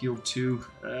 sustained, healed 2.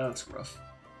 That's rough.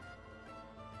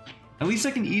 At least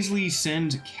I can easily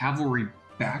send cavalry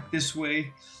back this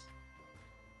way.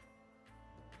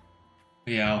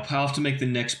 But yeah, I'll have to make the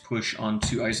next push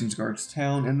onto Isengard's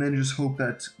town, and then just hope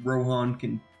that Rohan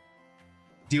can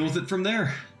deal with it from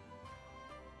there.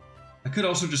 I could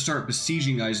also just start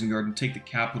besieging Isengard and take the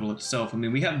capital itself. I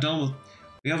mean, we have dealt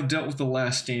with the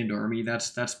Last Stand army.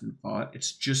 That's been fought.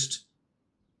 It's just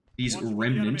these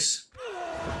remnants.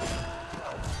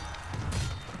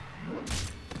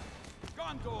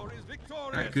 Gondor is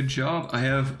victorious. Alright, good job. I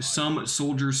have some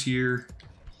soldiers here.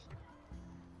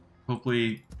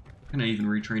 Hopefully, can I even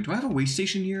retrain? Do I have a way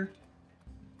station here?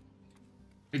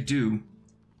 I do.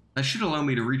 That should allow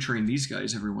me to retrain these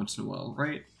guys every once in a while,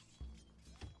 right?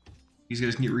 These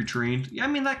guys can get retrained. Yeah, I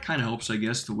mean, that kind of helps, I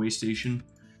guess, the way station.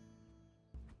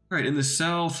 Alright, in the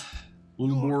south,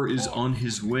 Gondor is on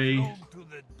his way.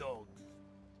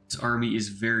 This army is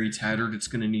very tattered. It's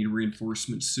going to need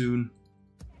reinforcements soon.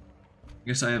 I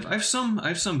guess I have some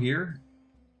here.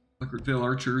 Leckritvale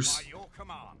archers,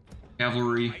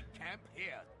 cavalry,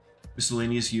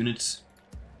 miscellaneous units.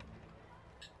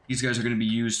 These guys are going to be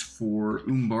used for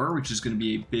Umbar, which is going to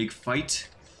be a big fight.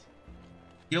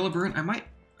 Yellowburn,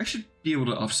 I should be able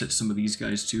to offset some of these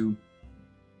guys too.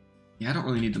 Yeah, I don't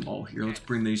really need them all here. Let's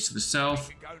bring these to the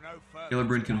south.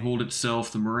 Yellowburn can hold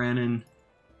itself. The Morannon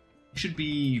should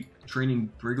be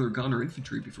training regular Gondor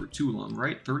infantry before too long,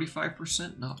 right?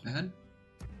 35%, not bad.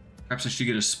 Perhaps I should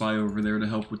get a spy over there to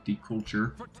help with the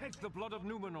culture.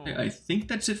 Okay, I think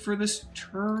that's it for this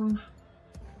turn.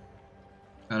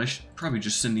 God, I should probably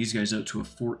just send these guys out to a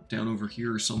fort down over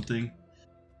here or something.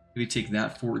 Maybe take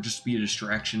that fort just to be a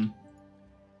distraction.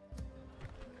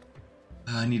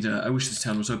 I wish this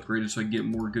town was upgraded so I can get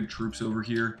more good troops over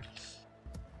here.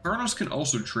 Karnos can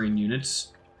also train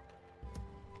units.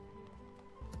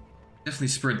 Definitely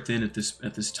spread thin at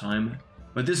this time.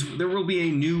 But there will be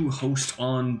a new host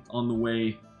on the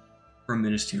way from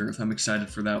Minas Tirith. I'm excited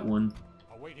for that one.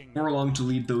 Forlong to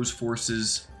lead those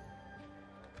forces.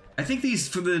 I think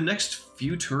for the next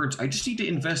few turns, I just need to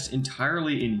invest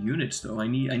entirely in units though. I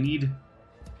need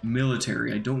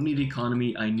military. I don't need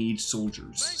economy, I need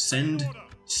soldiers.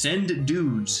 Send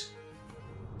dudes.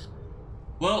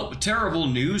 Well, terrible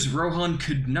news. Rohan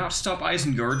could not stop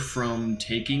Isengard from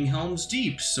taking Helm's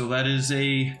Deep, so that is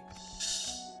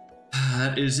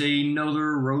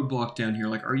another roadblock down here.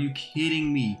 Like, are you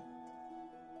kidding me?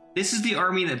 This is the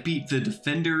army that beat the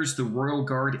Defenders, the Royal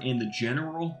Guard, and the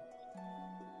General.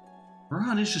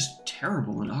 Rohan is just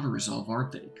terrible in auto-resolve,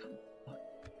 aren't they? Come on.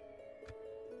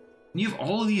 And you have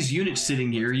all of these units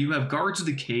sitting here. You have Guards of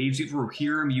the Caves, you have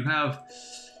Rohirrim, you have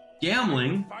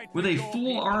Gamling with a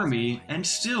full army, and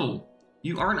still,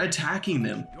 you aren't attacking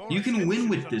them. You can win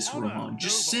with this, Rohan.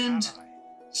 Just send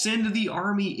the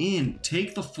army in.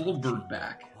 Take the Foldberg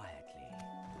back.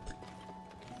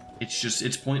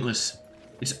 It's pointless.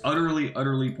 It's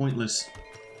utterly pointless.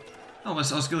 Oh, I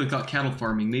was gonna got cattle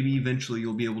farming. Maybe eventually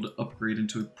you'll be able to upgrade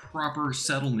into a proper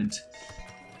settlement.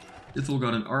 Ithil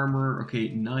got an armor. Okay,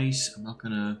 nice. I'm not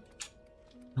gonna...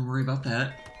 Don't worry about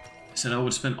that. I said I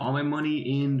would spend all my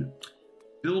money in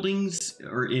buildings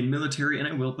or in military, and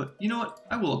I will, but you know what?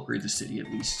 I will upgrade the city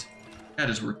at least. That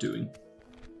is worth doing.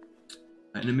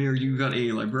 And Amir, you got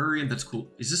a librarian. That's cool.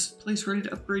 Is this place ready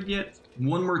to upgrade yet?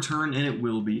 One more turn and it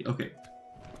will be. Okay.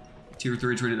 Tier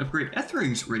 3 is ready to upgrade.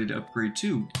 Ethering's ready to upgrade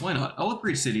too. Why not? I'll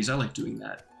upgrade cities. I like doing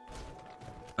that.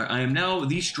 I am now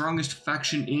the strongest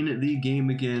faction in the game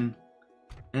again.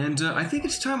 And I think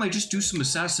it's time I just do some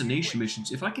assassination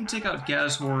missions. If I can take out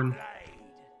Gazhorn,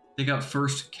 take out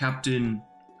first Captain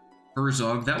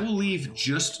Herzog, that will leave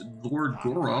just Lord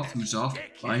Goroth, who's off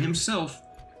by himself.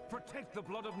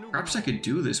 Perhaps I could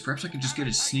do this. Perhaps I could just get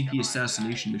a sneaky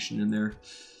assassination mission in there.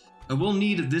 I will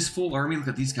need this full army. Look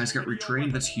at these guys got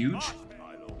retrained. That's huge.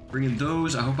 Bring in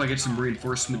those. I hope I get some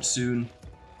reinforcements soon.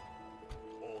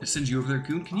 I send you over there,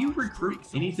 Goon. Can you recruit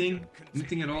anything?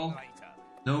 Anything at all?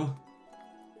 No?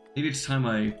 Maybe it's time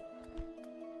I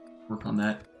work on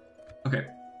that. Okay.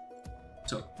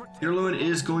 So, Irluin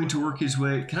is going to work his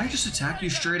way. Can I just attack you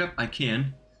straight up? I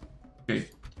can. Okay.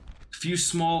 A few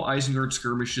small Isengard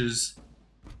skirmishes.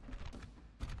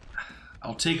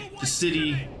 I'll take the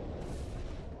city.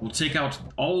 We'll take out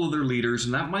all of their leaders,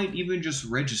 and that might even just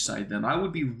regicide them. I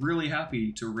would be really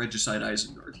happy to regicide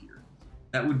Isengard here.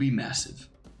 That would be massive.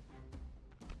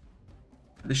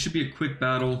 This should be a quick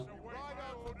battle.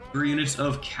 3 units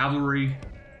of cavalry.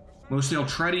 Mostly I'll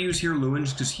try to use here Lewin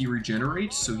just because he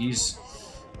regenerates, so he's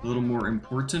a little more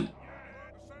important.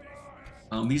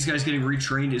 These guys getting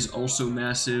retrained is also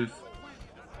massive.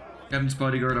 Captain's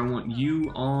Bodyguard, I want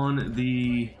you on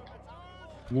the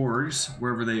wargs,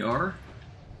 wherever they are.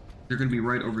 They're going to be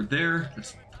right over there.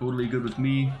 That's totally good with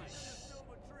me.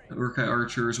 Urkai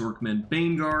archers, Orkmen,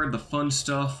 Baneguard, the fun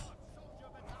stuff.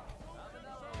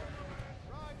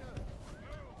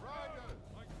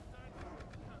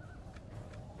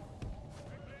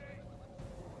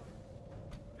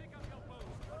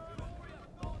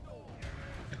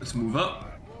 Let's move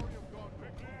up.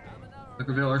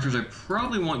 Vale archers, I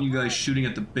probably want you guys shooting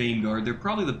at the Baneguard. They're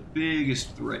probably the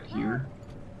biggest threat here.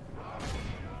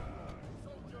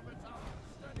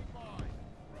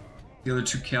 The other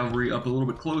two cavalry up a little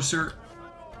bit closer.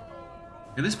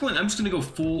 At this point, I'm just going to go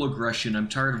full aggression. I'm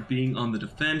tired of being on the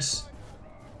defense.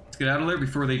 Let's get out of there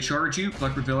before they charge you.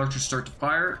 Blackwood Vale archers start to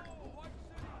fire.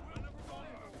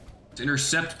 Let's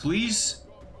intercept, please.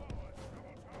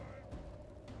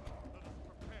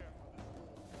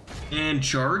 And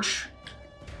charge.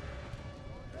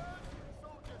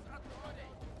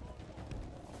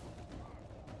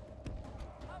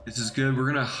 This is good. We're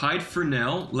gonna hide for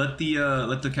now. Let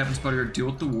the captain's bodyguard deal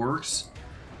with the works,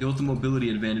 deal with the mobility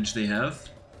advantage they have.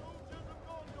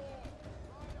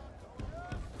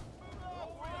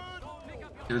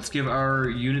 Okay, let's give our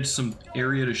units some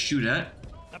area to shoot at.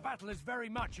 The battle is very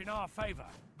much in our favor.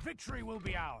 Victory will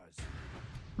be ours.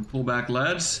 And pull back,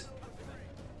 lads.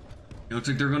 It looks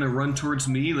like they're gonna run towards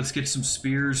me. Let's get some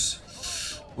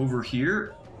spears over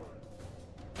here.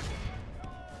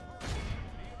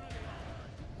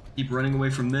 Keep running away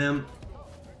from them.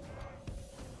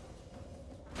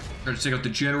 Try to take out the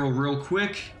general real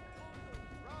quick.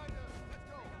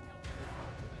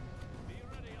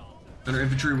 Under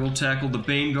infantry will tackle the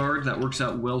Baneguard. That works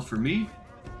out well for me.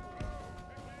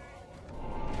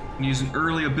 And use an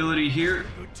early ability here.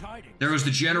 There was the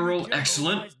general.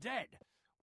 Excellent.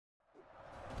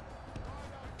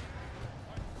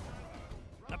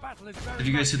 Did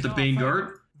you guys hit the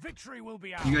Baneguard?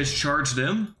 You guys charge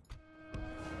them.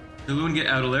 Everyone get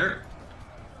out of there.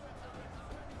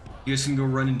 You guys can go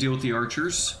run and deal with the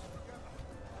archers.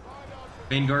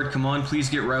 Baneguard, come on,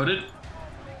 please get routed.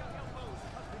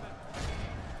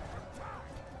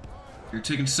 You're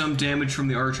taking some damage from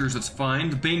the archers, that's fine.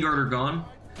 The Baneguard are gone.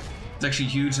 It's actually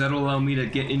huge. That'll allow me to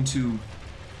get into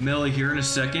melee here in a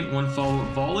second. One follow-up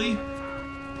volley.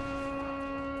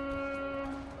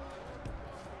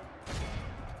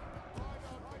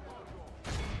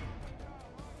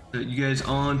 You guys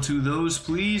on to those,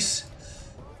 please.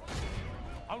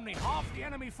 Only half the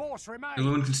enemy force remains.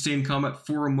 Everyone can stay in combat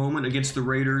for a moment against the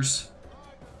raiders.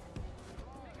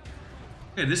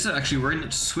 Okay, this is actually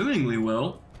running swimmingly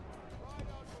well.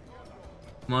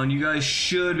 Come on, you guys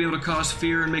should be able to cause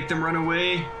fear and make them run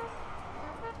away.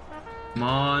 Come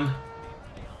on.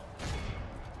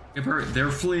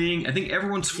 They're fleeing. I think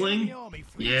everyone's fleeing.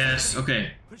 Yes,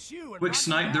 okay. Quick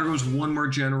snipe. There goes one more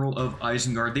general of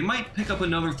Isengard. They might pick up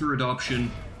another through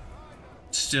adoption.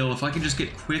 Still, if I can just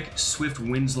get quick, swift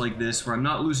wins like this, where I'm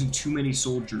not losing too many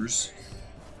soldiers,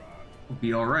 we'll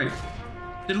be alright.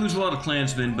 Did lose a lot of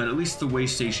clansmen, but at least the way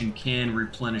station can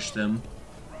replenish them.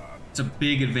 It's a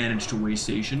big advantage to way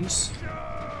stations.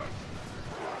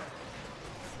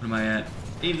 What am I at?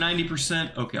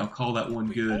 90%? Okay, I'll call that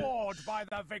one good.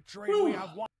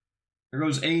 There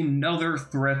goes another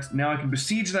threat. Now I can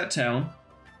besiege that town,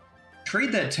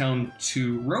 trade that town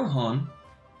to Rohan,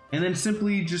 and then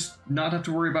simply just not have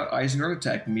to worry about Isengard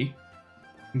attacking me.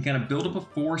 And kind of build up a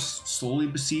force, slowly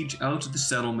besiege out of the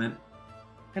settlement,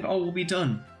 and all will be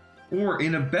done. Or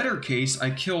in a better case,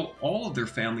 I kill all of their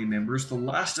family members, the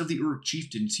last of the Uruk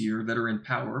chieftains here that are in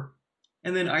power,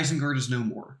 and then Isengard is no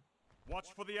more. Watch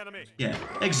for the enemy. Yeah,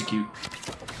 execute.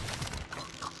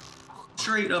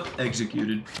 Straight up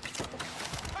executed.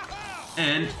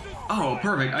 And, oh,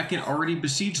 perfect, I can already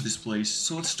besiege this place,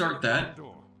 so let's start that.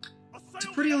 It's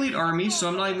a pretty elite army, so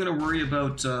I'm not even going to worry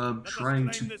about trying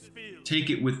to take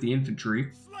it with the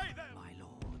infantry.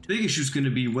 The big issue is going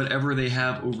to be whatever they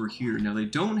have over here. Now, they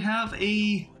don't have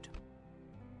a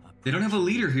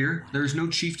leader here. There's no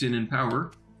chieftain in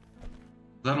power.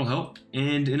 That'll help.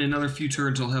 And in another few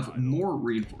turns, I'll have more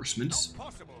reinforcements.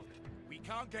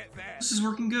 This is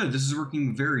working good. This is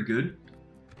working very good.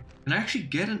 Can I actually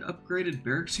get an upgraded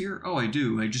barracks here? Oh, I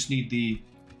do. I just need the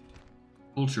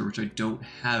culture, which I don't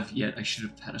have yet. I should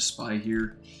have had a spy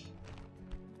here.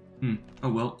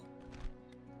 Oh well.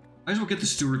 Might as well get the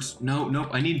stewards. No, nope.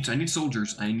 I need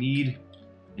soldiers. I need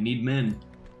men.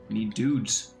 I need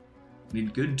dudes. I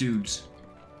need good dudes.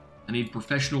 I need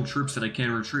professional troops that I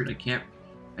can retreat.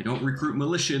 I don't recruit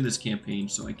militia in this campaign,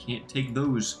 so I can't take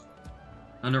those.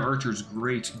 Gondor archers,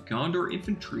 great. Gondor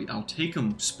infantry, I'll take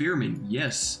them. Spearmen,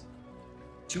 yes.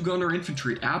 2 Gondor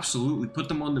infantry, absolutely. Put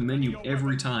them on the menu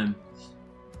every time.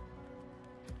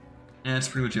 That's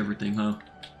pretty much everything, huh?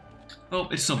 Oh,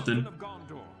 it's something.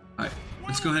 Alright,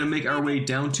 let's go ahead and make our way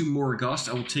down to Morgoth.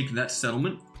 I will take that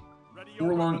settlement.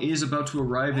 Forlong is about to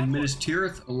arrive in Minas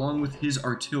Tirith along with his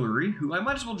artillery, who I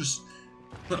might as well just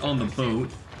put on the boat.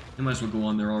 I might as well go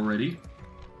on there already.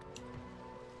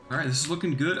 Alright, this is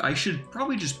looking good. I should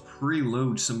probably just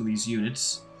preload some of these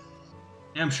units.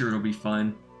 I'm sure it'll be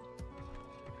fine.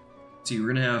 Let's see, we're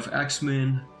gonna have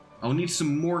axemen. I'll need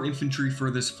some more infantry for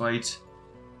this fight.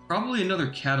 Probably another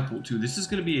catapult too. This is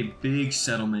gonna be a big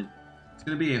settlement. It's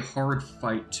gonna be a hard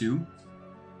fight too.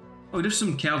 Oh, there's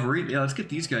some cavalry. Yeah, let's get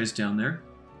these guys down there.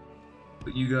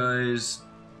 Put you guys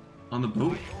on the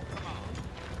boat.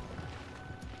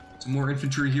 Some more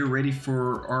infantry here ready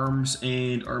for arms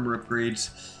and armor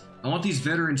upgrades. I want these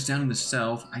veterans down in the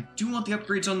south. I do want the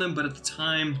upgrades on them, but at the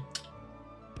time,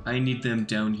 I need them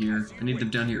down here. I need them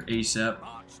down here ASAP.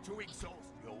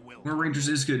 More Rangers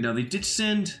is good. Now, they did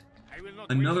send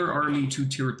another army to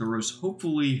Tirith.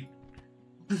 Hopefully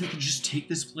they can just take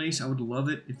this place. I would love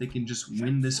it if they can just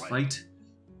win this fight.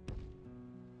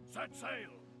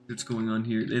 What's going on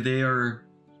here? They are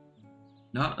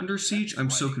not under siege? I'm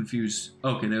so confused.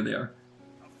 Okay, there they are.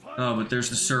 Oh, but there's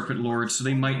the Serpent Lord, so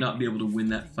they might not be able to win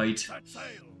that fight.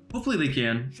 Hopefully they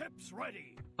can.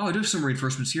 Oh, I do have some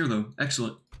reinforcements here, though.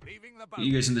 Excellent. Get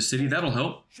you guys in the city. That'll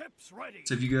help. Let's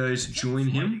have you guys join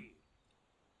him.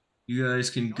 You guys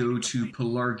can go to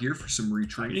Pelargir for some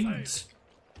retraining. Let's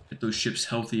get those ships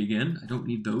healthy again. I don't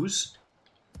need those.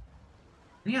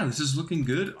 Yeah, this is looking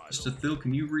good. Stathil,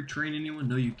 can you retrain anyone?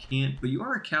 No, you can't. But you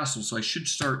are a castle, so I should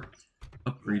start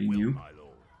upgrading you.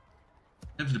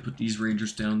 I have to put these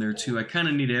rangers down there too. I kind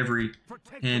of need every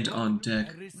hand on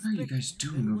deck. What are you guys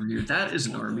doing over here? That is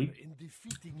an army.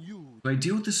 Do I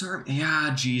deal with this army?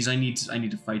 Yeah, geez, I need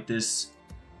to fight this.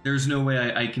 There's no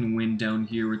way I can win down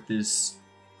here with these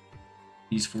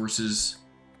forces.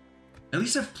 At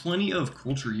least I have plenty of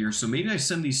culture here, so maybe I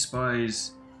send these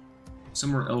spies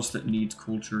somewhere else that needs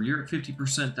culture. You're at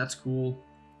 50%, that's cool.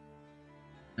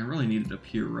 I really need it up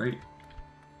here, right?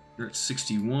 You're at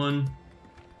 61.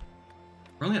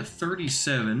 We're only at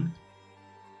 37.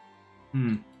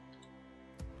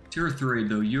 Tirith,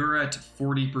 though, you're at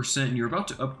 40% and you're about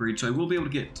to upgrade, so I will be able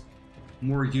to get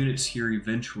more units here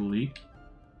eventually.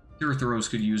 Tirith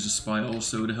could use a spy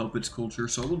also to help its culture,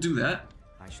 so I will do that.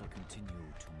 I shall continue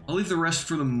tomorrow. I'll leave the rest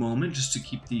for the moment just to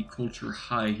keep the culture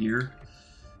high here.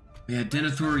 Yeah,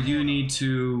 Denethor, you need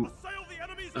to...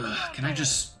 Can I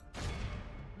just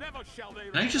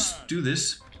do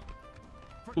this?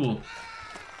 Cool.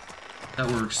 That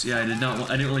works. Yeah, I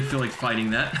didn't really feel like fighting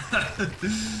that.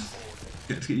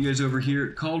 Let's get you guys over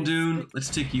here. Khaldun, let's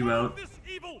take you out.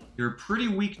 You're a pretty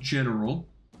weak general.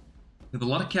 You have a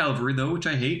lot of cavalry, though, which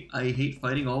I hate. I hate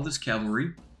fighting all this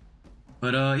cavalry.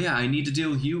 But, yeah, I need to deal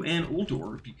with you and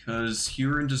Uldor, because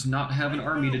Huron does not have an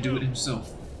army to do it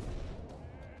himself.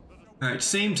 Alright,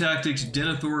 same tactics.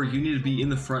 Denethor, you need to be in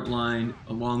the front line,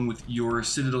 along with your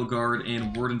Citadel Guard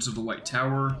and Wardens of the White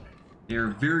Tower. They are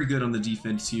very good on the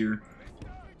defense here.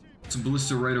 Some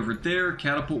ballista right over there,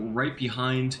 catapult right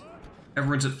behind.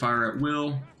 Everyone's at fire at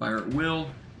will. Fire at will.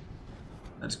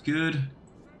 That's good.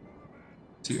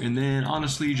 And then,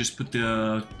 honestly, just put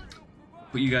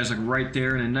you guys like right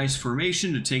there in a nice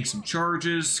formation to take some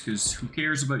charges, because who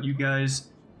cares about you guys?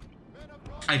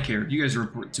 I care. You guys are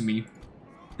important to me.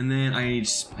 And then I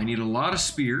need a lot of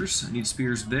spears. I need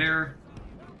spears there.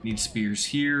 I need spears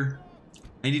here.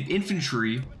 I need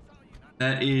infantry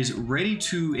that is ready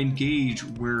to engage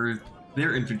where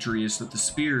their infantry is, so that the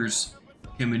spears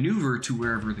can maneuver to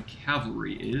wherever the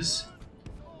cavalry is.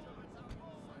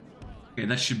 Okay,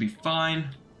 that should be fine.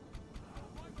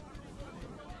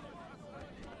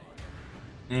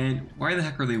 And why the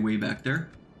heck are they way back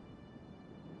there?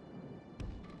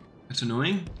 That's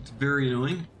annoying. It's very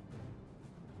annoying.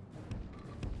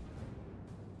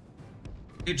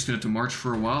 Okay, just gonna have to march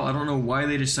for a while. I don't know why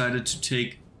they decided to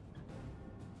take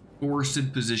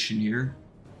forested position here.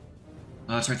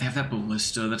 That's right, they have that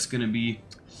ballista. That's gonna be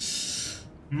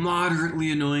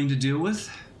moderately annoying to deal with.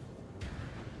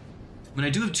 I mean, I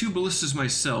do have 2 ballistas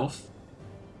myself.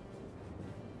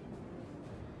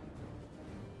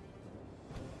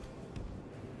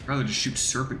 I'd rather just shoot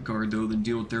Serpent Guard, though, than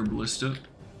deal with their ballista.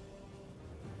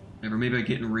 Or maybe I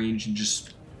get in range and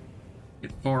just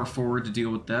get far forward to deal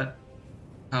with that.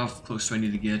 How close do I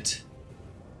need to get?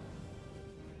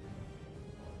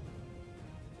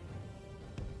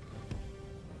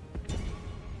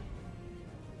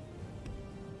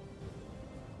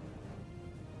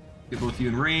 Get both of you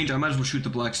in range. I might as well shoot the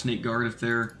Black Snake Guard if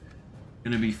they're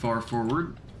going to be far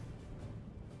forward.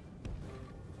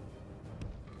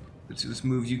 Let's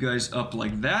move you guys up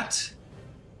like that.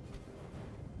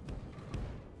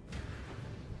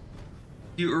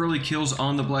 few early kills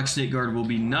on the Black Snake Guard will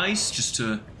be nice, just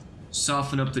to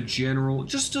soften up the general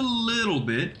just a little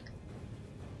bit.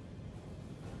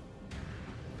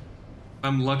 If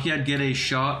I'm lucky, I'd get a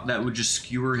shot that would just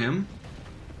skewer him.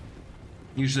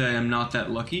 Usually I am not that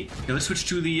lucky. Okay, let's switch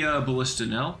to the ballista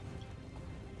now.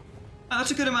 That's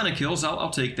a good amount of kills.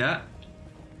 I'll take that.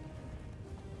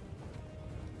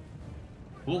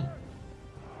 Cool.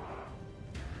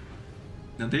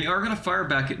 Now they are going to fire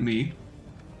back at me.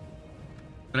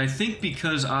 But I think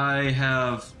because I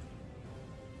have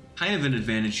kind of an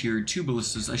advantage here, 2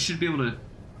 ballistas, I should be able to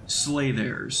slay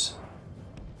theirs.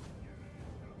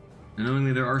 And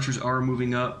knowingly their archers are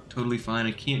moving up, totally fine.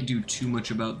 I can't do too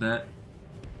much about that.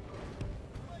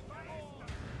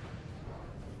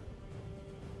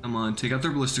 Come on, take out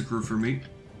their ballistic crew for me.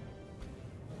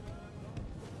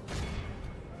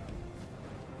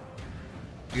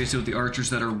 You guys deal with the archers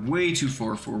that are way too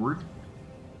far forward.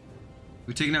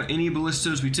 We've taken out any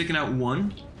ballistas. We've taken out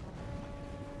 1.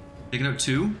 Taken out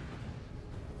 2.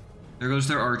 There goes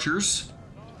their archers.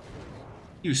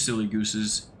 You silly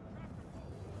gooses.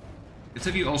 Let's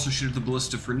have you also shoot at the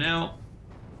ballista for now.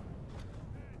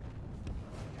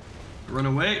 Run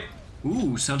away.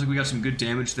 Ooh, sounds like we got some good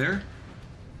damage there.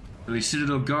 The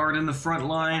Citadel Guard in the front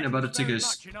line, about to take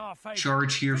a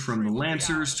charge here from the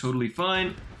Lancers, totally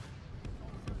fine.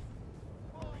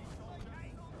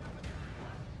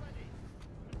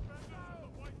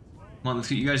 Come on, let's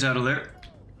get you guys out of there.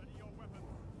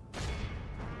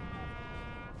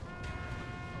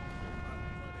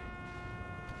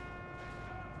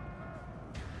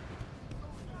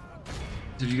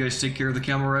 Did you guys take care of the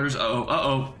camel riders? Uh-oh,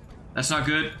 uh-oh. That's not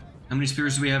good. How many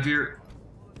spears do we have here?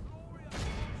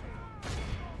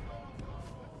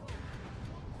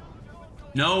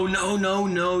 No, no, no,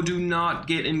 no, do not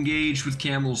get engaged with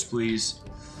camels, please.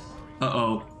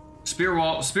 Uh-oh. Spear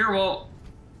wall, spear wall.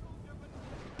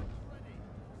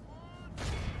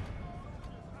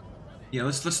 Yeah,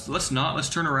 let's not. Let's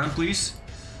turn around, please.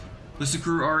 Ballistic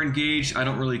crew are engaged. I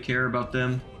don't really care about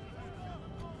them.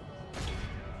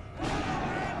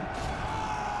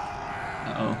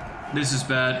 Uh-oh. This is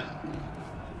bad.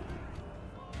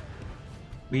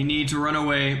 We need to run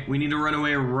away. We need to run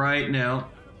away right now.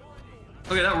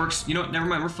 Okay, that works. You know what? Never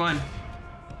mind. We're fine.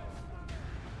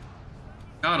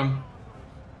 Got him.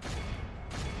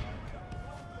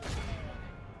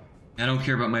 I don't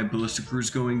care about my ballistic crews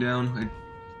going down.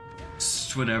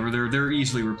 It's whatever. They're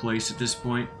easily replaced at this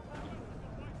point.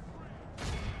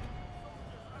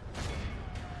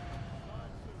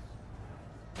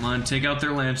 Come on, take out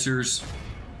their lancers.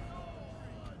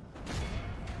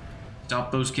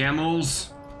 Stop those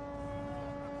camels.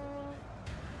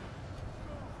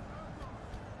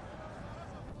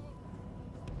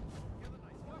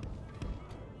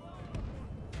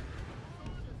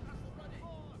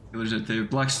 What is it? The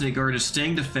Black Snake Guard is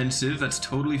staying defensive. That's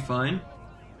totally fine.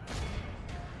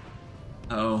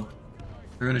 Uh-oh.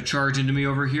 They're gonna charge into me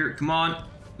over here. Come on.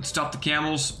 Let's stop the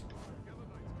camels.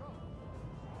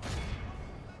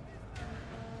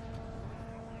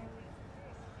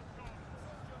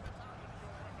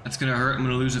 That's gonna hurt. I'm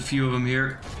gonna lose a few of them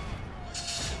here.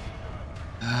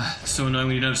 So annoying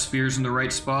when you don't have spears in the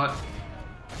right spot.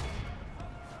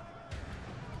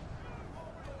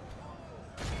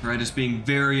 Right, it's being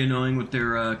very annoying with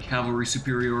their cavalry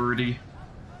superiority.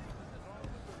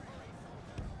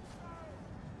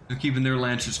 They're keeping their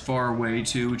lancers far away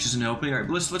too, which isn't helping. Alright,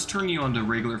 let's turn you on to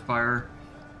regular fire.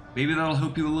 Maybe that'll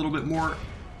help you a little bit more.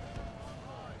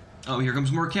 Oh, here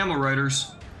comes more camel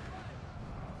riders.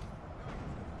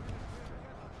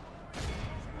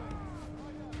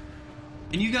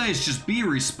 And you guys just be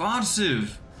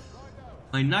responsive.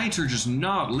 My knights are just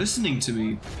not listening to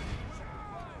me.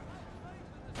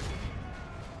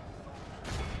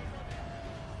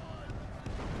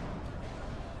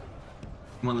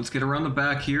 Come on, let's get around the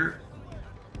back here.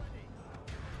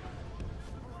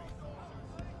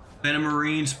 Venom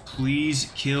Marines,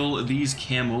 please kill these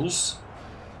camels.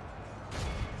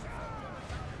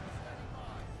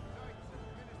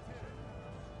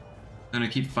 Gonna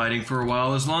keep fighting for a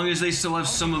while. As long as they still have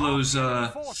some of those,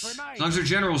 as long as their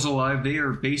general's alive, they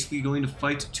are basically going to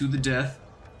fight to the death.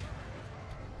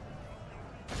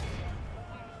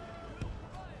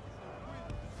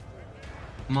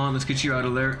 Come on, let's get you out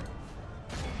of there.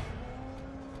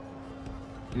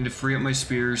 I need to free up my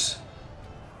spears.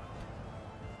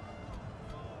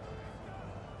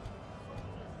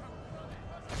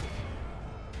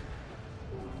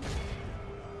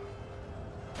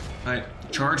 Alright,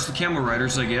 charge the camel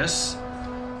riders, I guess.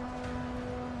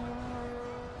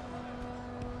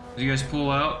 As you guys pull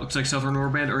out, looks like Southern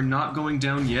Warband are not going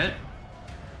down yet.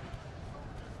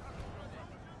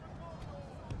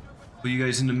 Put you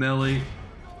guys into melee.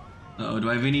 Uh-oh, do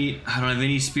I have any... I don't have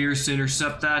any spears to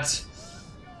intercept that.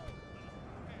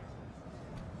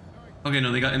 Okay,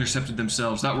 no, they got intercepted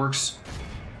themselves. That works.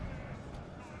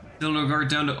 Still no guard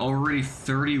down to already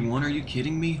 31. Are you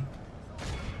kidding me?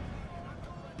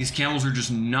 These camels are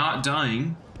just not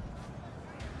dying.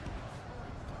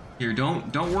 Here,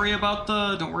 don't worry about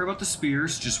the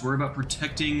spears. Just worry about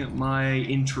protecting my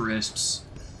interests.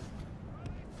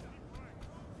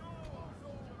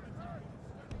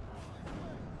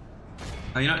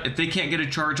 You know, if they can't get a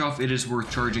charge off, it is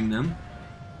worth charging them.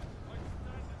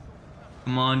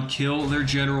 Come on, kill their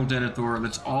General Denethor.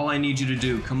 That's all I need you to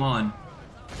do. Come on.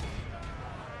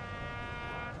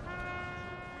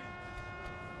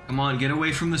 Come on, get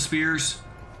away from the spears.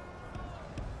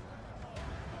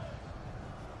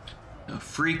 A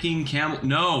freaking camel.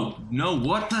 No, no,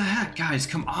 what the heck, guys?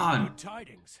 Come on.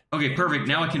 Okay, perfect.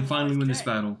 Now I can finally win this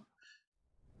battle.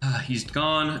 He's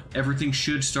gone. Everything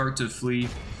should start to flee.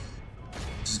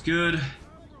 This is good.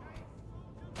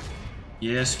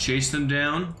 Yes, chase them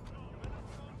down.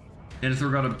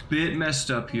 Denethor got a bit messed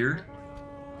up here.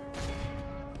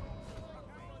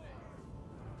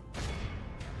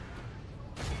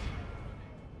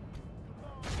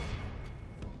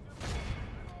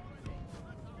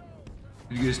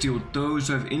 You guys deal with those.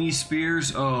 Do I have any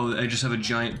spears? Oh, I just have a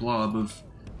giant blob of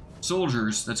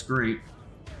soldiers. That's great.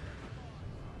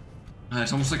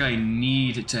 It's almost like I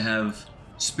need to have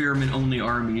spearmen-only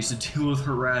armies to deal with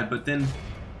Harad, but then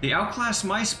they outclass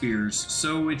my spears,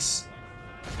 so it's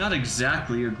not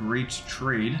exactly a great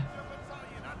trade.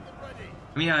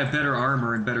 I mean, I have better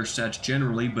armor and better stats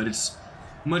generally, but it's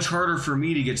much harder for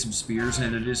me to get some spears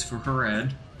than it is for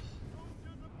Harad.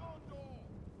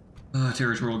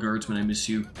 Territorial Guardsmen, I miss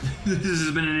you. This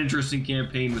has been an interesting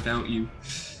campaign without you.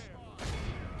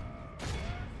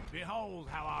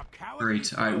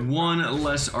 Great. Alright, one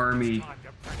less army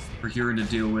for Huron to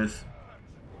deal with.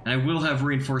 And I will have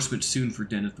reinforcements soon for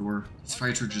Denethor. These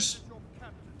fights are just...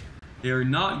 they are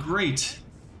not great.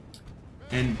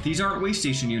 And these aren't way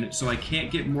station units, so I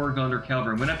can't get more Gondor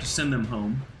Cavalry. I'm gonna have to send them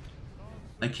home.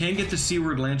 I can get the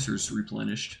Seaward Lancers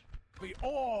replenished.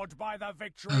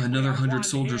 Another 100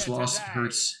 soldiers lost.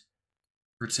 Hurts.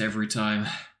 Hurts every time.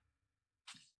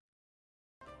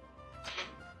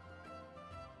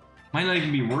 Might not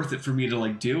even be worth it for me to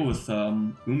like deal with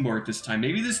Umbar at this time.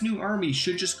 Maybe this new army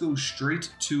should just go straight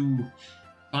to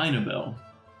Finabel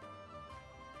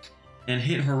and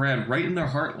hit Harad right in their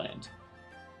heartland.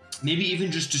 Maybe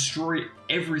even just destroy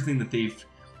everything that they've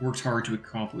worked hard to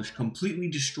accomplish. Completely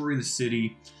destroy the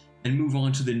city and move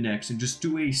on to the next and just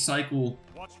do a cycle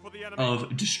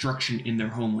of destruction in their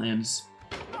homelands.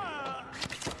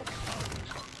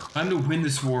 If I'm to win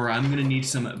this war, I'm gonna need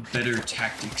some better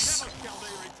tactics.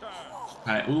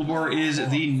 Alright, Ulbar is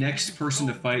the next person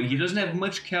to fight. He doesn't have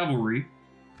much cavalry,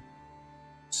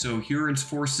 so Huron's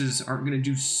forces aren't gonna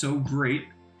do so great.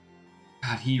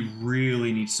 God, he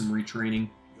really needs some retraining.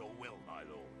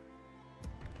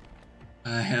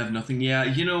 I have nothing. Yeah,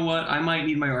 you know what? I might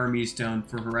need my armies down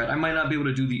for Harad. I might not be able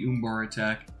to do the Umbar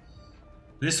attack.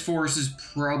 This force is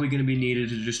probably going to be needed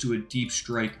to just do a deep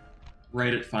strike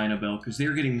right at Finabel, because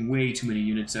they're getting way too many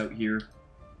units out here.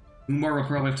 Umbar will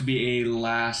probably have to be a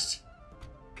last,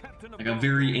 like a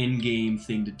very end-game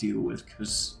thing to deal with,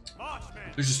 because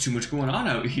there's just too much going on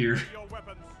out here.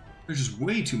 There's just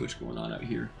way too much going on out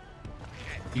here.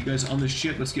 You guys on the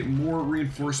ship, let's get more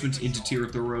reinforcements into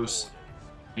Tirtharos.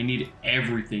 I need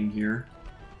everything here.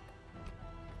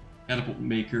 Catapult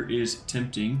Maker is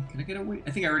tempting. Can I get a way?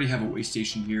 I think I already have a way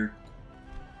station here.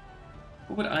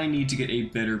 What would I need to get a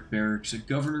better barracks? A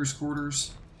governor's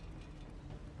quarters?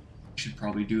 Should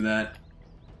probably do that.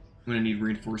 I'm gonna need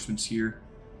reinforcements here.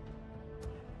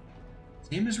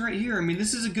 Same as right here. I mean,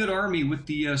 this is a good army with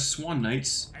the Swan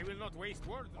Knights.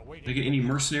 Can I get any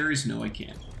mercenaries? No, I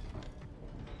can't.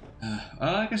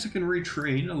 I guess I can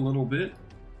retrain a little bit.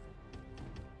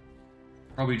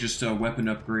 Probably just weapon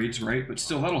upgrades, right? But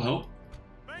still, that'll help.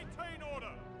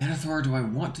 Denethor, do I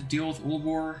want to deal with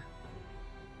Ulbor?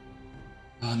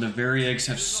 And the Variags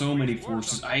have so many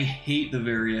forces. I hate the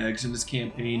Variags in this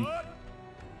campaign.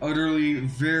 Utterly,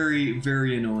 very,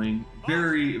 very annoying.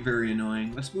 Very, very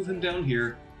annoying. Let's move him down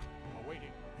here.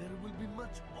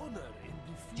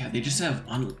 Yeah, they just have...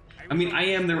 I mean, I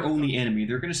am their only enemy.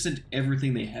 They're going to send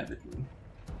everything they have at me.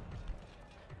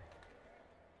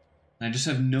 I just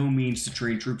have no means to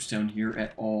train troops down here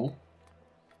at all.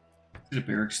 Get a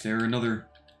barracks there. Another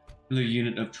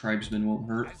unit of tribesmen won't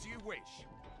hurt.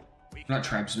 Not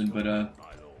tribesmen, but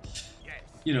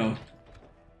you know,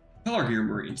 Pelargir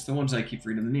Marines, the ones I keep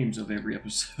reading the names of every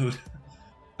episode.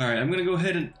 All right, I'm gonna go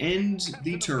ahead and end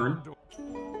the turn.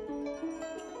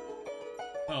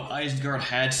 Well, Isengard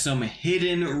had some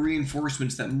hidden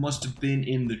reinforcements that must have been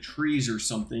in the trees or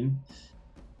something.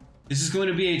 This is going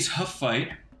to be a tough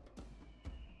fight.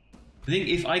 I think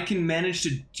if I can manage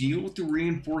to deal with the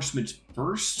reinforcements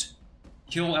first,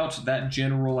 kill out that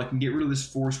general, I can get rid of this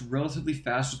force relatively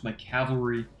fast with my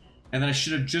cavalry, and then I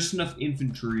should have just enough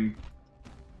infantry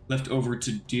left over to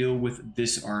deal with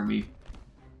this army.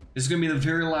 This is going to be the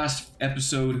very last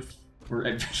episode,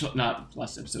 or not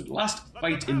last episode, last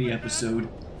fight in the episode,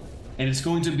 and it's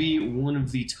going to be one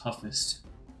of the toughest.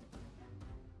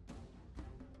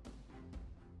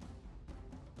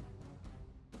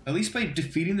 At least by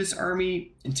defeating this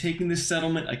army and taking this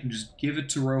settlement, I can just give it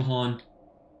to Rohan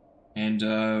and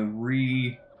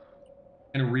retrain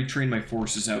my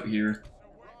forces out here.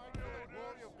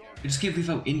 I just can't believe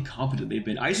how incompetent they've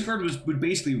been. Isengard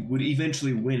would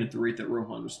eventually win at the rate that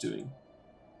Rohan was doing.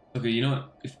 Okay, you know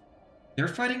what? If they're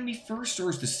fighting me first, or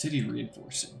is the city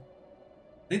reinforcing?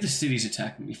 I think the city's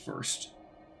attacking me first.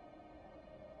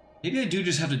 Maybe I do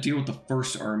just have to deal with the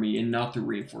first army and not the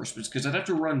reinforcements, because I'd have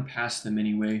to run past them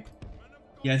anyway.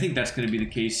 Yeah, I think that's going to be the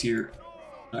case here.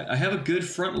 I have a good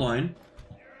front line.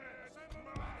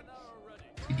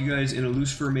 Keep you guys in a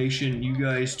loose formation, you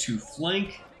guys to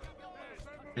flank,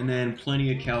 and then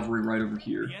plenty of cavalry right over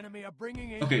here.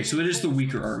 Okay, so it is the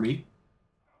weaker army.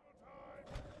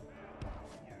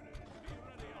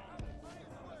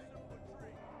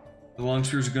 The long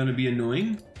spears are going to be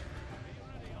annoying.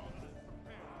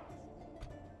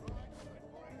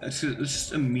 Let's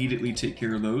just immediately take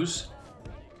care of those.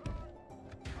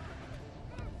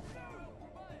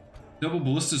 Double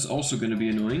ballista is also going to be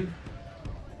annoying.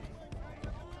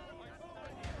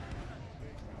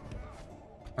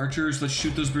 Archers, let's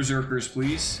shoot those berserkers,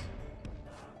 please.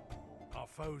 Our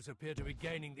foes appear to be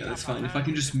gaining the Yeah, that's fine. If I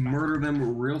can just murder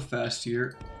them real fast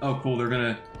here. Oh, cool. They're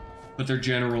going to put their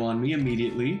general on me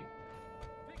immediately.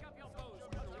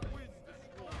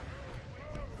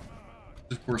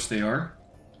 Of course they are.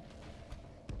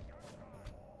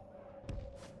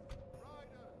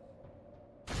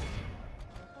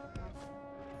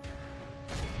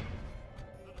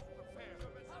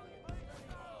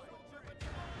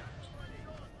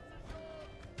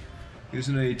 Here's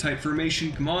in a tight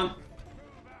formation, come on.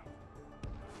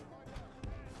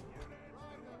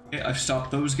 Okay, I've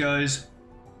stopped those guys.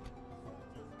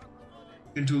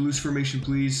 Into a loose formation,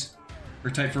 please. Or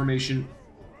tight formation.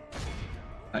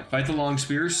 Alright, fight the long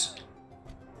spears.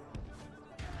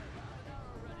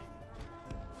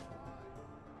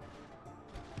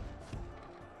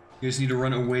 You guys need to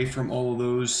run away from all of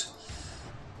those.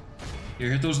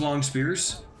 Here, hit those long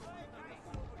spears.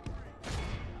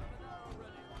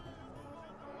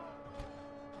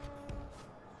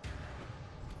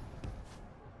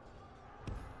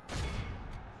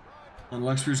 One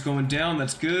long spear's going down,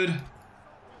 that's good.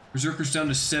 Berserker's down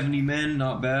to 70 men,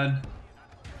 not bad.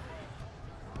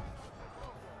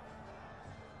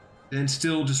 And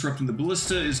still disrupting the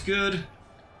ballista is good.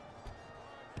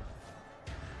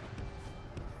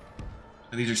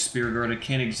 And these are spear guard. I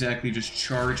can't exactly just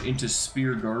charge into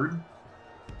spear guard.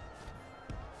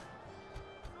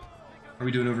 How are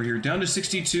we doing over here? Down to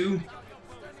 62.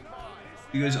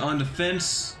 You guys on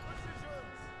defense.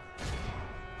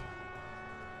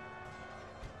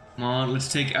 Come on,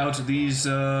 let's take out these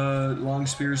long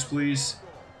spears, please.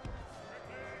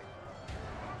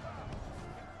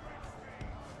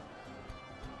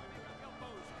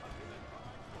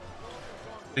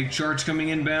 Big charge coming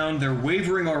inbound. They're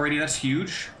wavering already. That's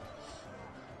huge.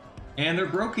 And they're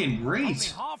broken. Great. Only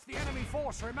half the enemy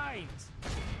force remains.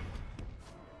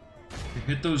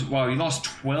 Hit those. Wow, you lost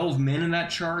 12 men in that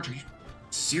charge. Are you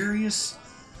serious?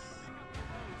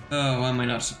 Oh, why am I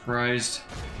not surprised?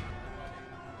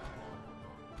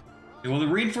 Okay, well, the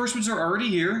reinforcements are already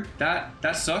here.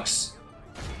 That sucks.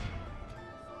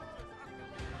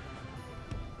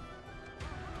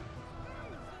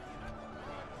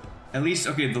 At least,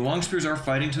 okay, the long spears are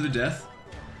fighting to the death.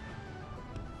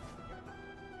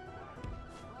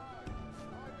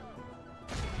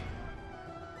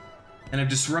 And I've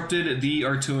disrupted the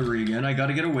artillery again. I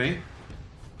gotta get away.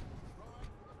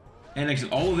 And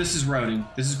all of this is routing.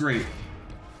 This is great.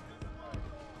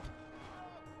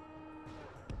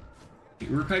 The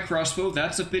Uruk-hai crossbow,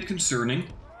 that's a bit concerning.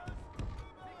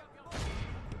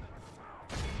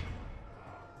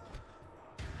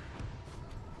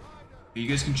 You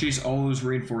guys can chase all those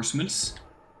reinforcements.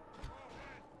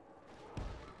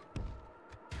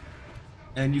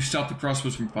 And you've stopped the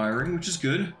crossbows from firing, which is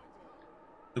good.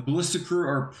 The ballista crew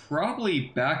are probably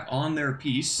back on their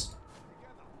piece.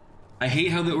 I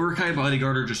hate how the Uruk-hai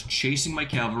bodyguard are just chasing my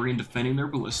cavalry and defending their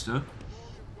ballista.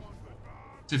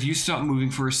 So if you stop moving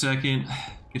for a second,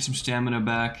 Get some stamina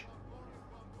back.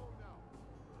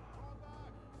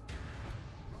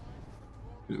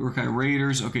 Urkai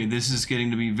Raiders. Okay, this is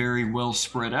getting to be very well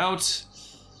spread out.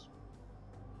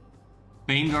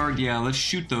 Vanguard, yeah, let's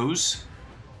shoot those.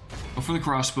 Go for the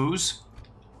crossbows.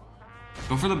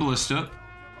 Go for the ballista.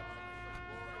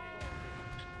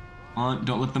 On,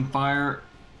 don't let them fire.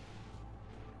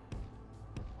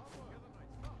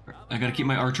 I gotta keep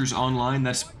my archers online.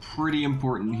 That's pretty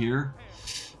important here.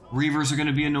 Reavers are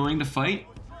gonna be annoying to fight.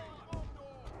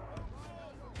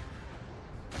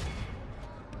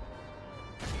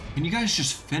 Can you guys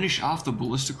just finish off the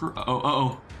ballistic?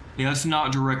 Oh. Yeah, let's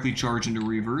not directly charge into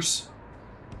Reavers.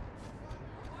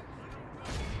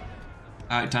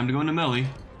 Alright, time to go into melee.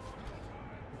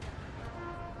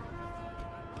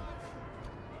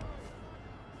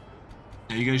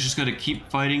 Yeah, you guys just gotta keep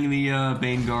fighting the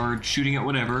Vanguard, shooting at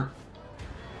whatever.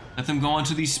 Let them go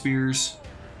onto these spears.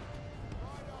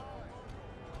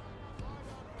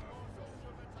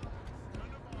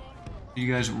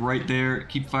 You guys right there.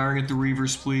 Keep firing at the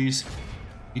Reavers, please.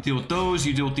 You deal with those,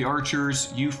 you deal with the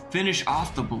archers. You finish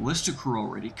off the ballista crew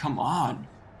already. Come on.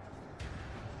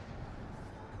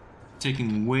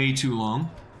 Taking way too long.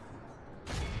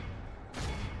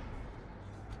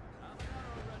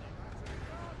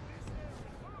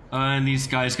 And these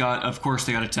guys got, of course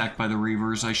they got attacked by the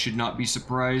Reavers. I should not be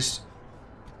surprised.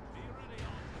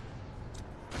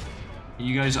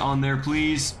 You guys on there,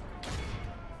 please.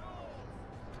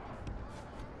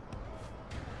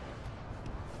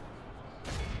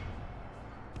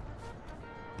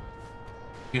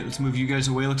 Okay, let's move you guys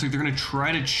away. Looks like they're gonna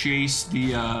try to chase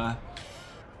the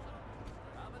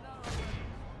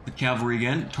cavalry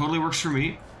again. Totally works for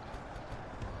me.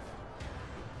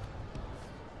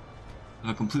 I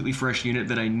have a completely fresh unit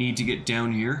that I need to get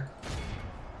down here.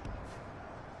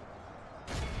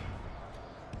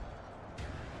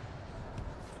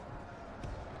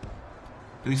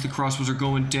 At least the crossbows are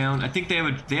going down. I think they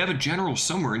have a general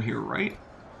somewhere in here, right?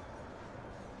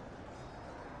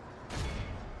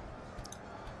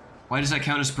 Why does that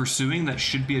count as pursuing? That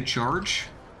should be a charge.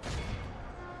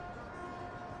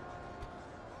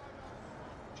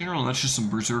 General, that's just some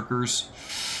berserkers.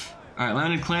 Alright,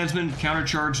 landed clansmen,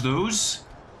 countercharge those.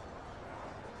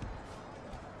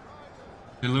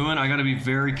 Hey, Lewin, I gotta be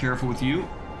very careful with you.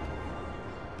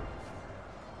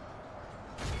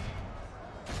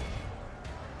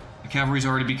 The cavalry's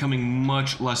already becoming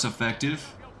much less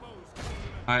effective.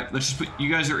 Alright, let's just put...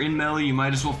 You guys are in melee, you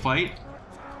might as well fight.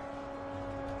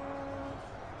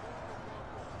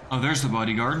 Oh, there's the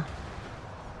bodyguard.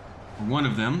 Or one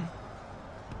of them.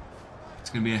 It's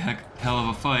gonna be a hell of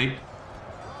a fight.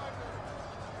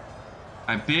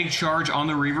 A big charge on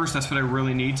the Reavers. That's what I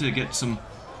really need to get some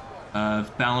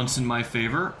balance in my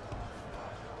favor.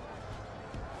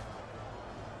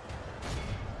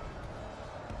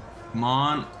 Come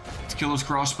on. Let's kill those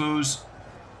crossbows.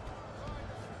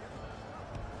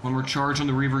 One more charge on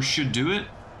the Reavers should do it.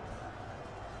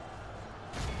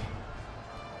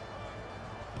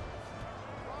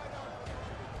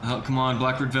 Come on,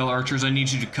 Blackwood Vale archers, I need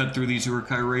you to cut through these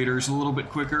Urkai raiders a little bit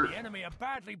quicker. The enemy are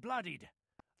badly bloodied.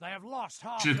 They have lost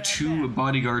half. Should have two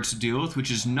bodyguards to deal with,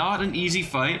 which is not an easy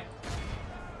fight.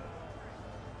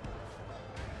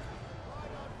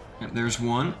 Yep, there's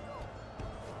one.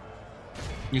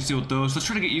 Let's deal with those. Let's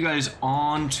try to get you guys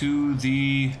onto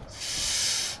the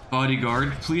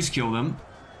bodyguard. Please kill them.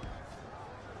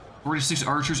 46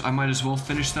 archers, I might as well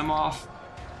finish them off.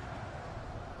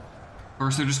 Of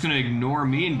course, they're just going to ignore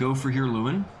me and go for here,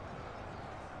 Lewin.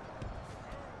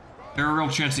 There's a real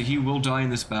chance that he will die in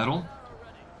this battle.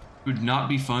 It would not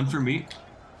be fun for me.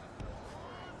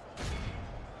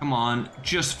 Come on,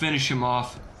 just finish him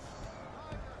off.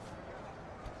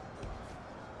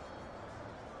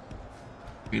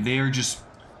 Okay, they are just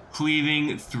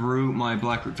cleaving through my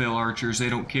Blackwood Vale archers. They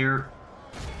don't care.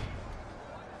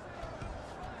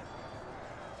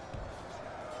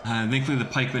 Thankfully, the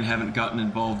pikemen haven't gotten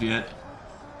involved yet.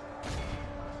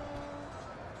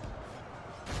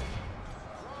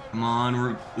 Come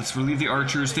on, let's relieve the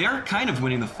archers. They are kind of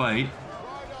winning the fight.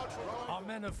 Our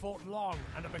men have fought long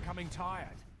and are becoming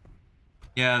tired.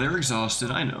 Yeah, they're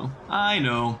exhausted. I know. I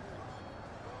know.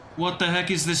 What the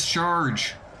heck is this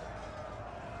charge?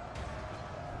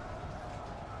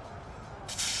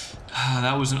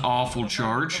 That was an awful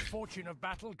charge. The fortune of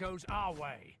battle goes our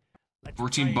way.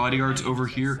 14 bodyguards over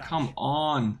here. Come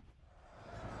on.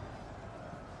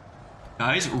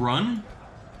 Guys, run.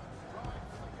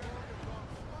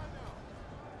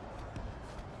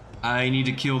 I need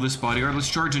to kill this bodyguard. Let's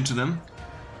charge into them.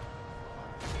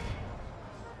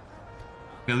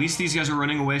 Okay, at least these guys are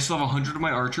running away. I still have 100 of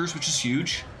my archers, which is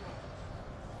huge.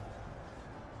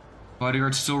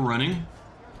 Bodyguard's still running.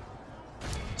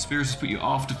 Spears has put you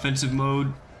off defensive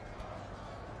mode.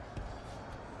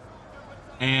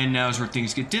 And now is where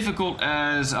things get difficult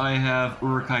as I have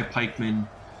Uruk-hai pikemen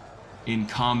in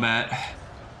combat.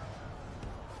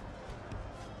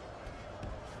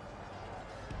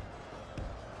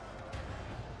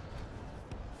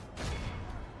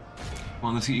 Come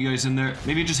on, let's get you guys in there.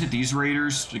 Maybe just hit these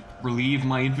raiders to relieve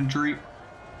my infantry.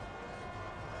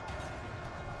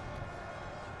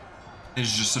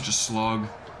 It's just such a slog.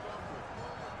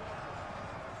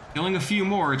 Killing a few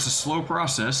more, it's a slow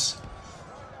process.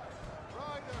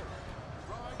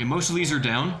 Okay, most of these are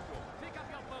down.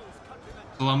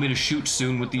 Allow me to shoot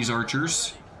soon with these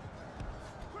archers.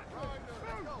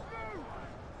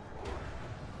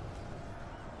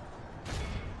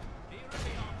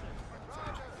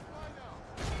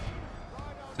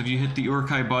 Have you hit the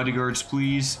Uruk-hai bodyguards,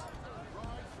 please?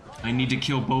 I need to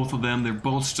kill both of them. They're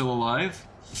both still alive.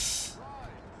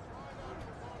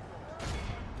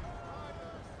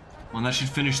 Well, that should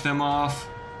finish them off.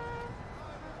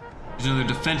 There's another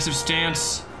defensive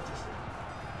stance.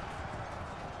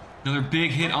 Another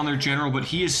big hit on their general, but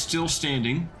he is still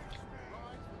standing.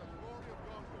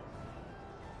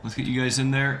 Let's get you guys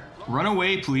in there. Run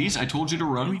away, please. I told you to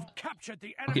run. We've captured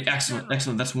the enemy. Okay, excellent,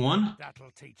 excellent. That's one.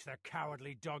 That'll teach the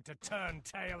cowardly dog to turn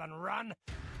tail and run.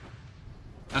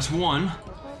 That's one.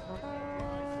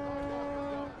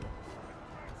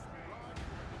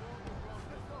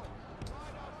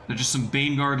 There's just some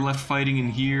Baneguard left fighting in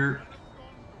here.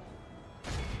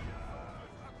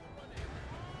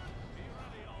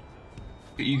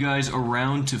 Get you guys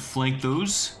around to flank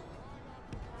those.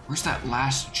 Where's that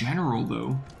last general,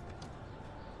 though?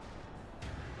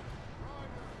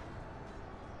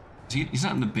 He's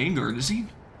not in the Baneguard, is he?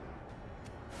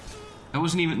 That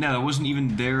wasn't even. No, that wasn't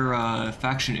even their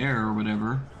faction heir or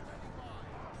whatever.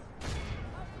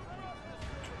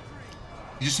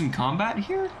 He's just in combat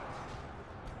here?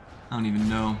 I don't even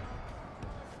know.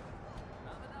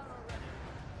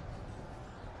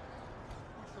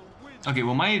 Okay,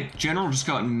 well, my general just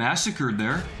got massacred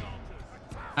there.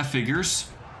 That figures.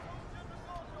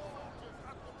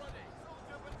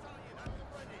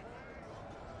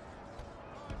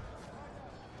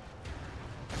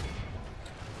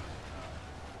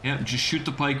 Yep, just shoot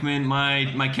the pikeman.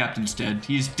 My captain's dead.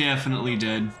 He's definitely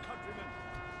dead.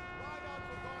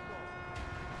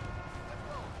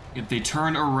 If they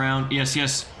turn around... Yes,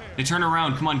 yes. They turn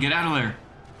around. Come on, get out of there.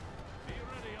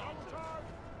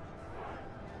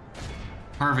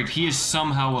 Perfect. He is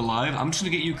somehow alive. I'm just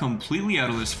going to get you completely out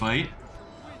of this fight.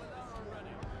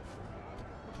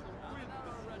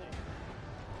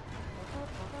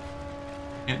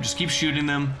 Yep, just keep shooting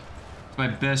them. It's my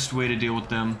best way to deal with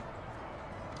them.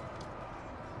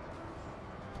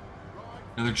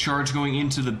 Another charge going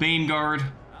into the Baneguard.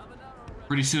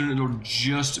 Pretty soon it'll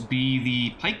just be the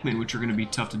pikemen, which are going to be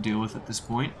tough to deal with at this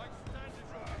point.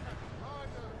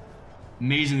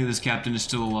 Amazingly, this captain is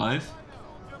still alive.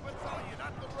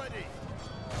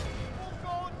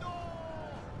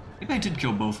 Maybe I did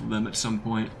kill both of them at some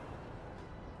point.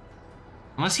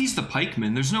 Unless he's the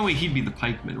pikeman. There's no way he'd be the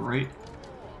pikeman, right?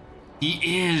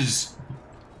 He is!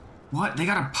 What? They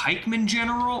got a pikeman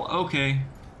general? Okay.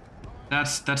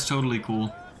 That's totally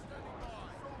cool.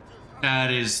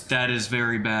 That is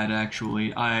very bad,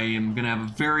 actually. I am gonna have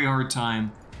a very hard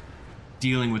time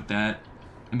dealing with that.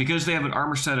 And because they have an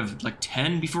armor set of like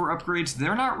 10 before upgrades,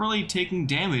 they're not really taking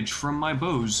damage from my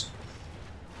bows.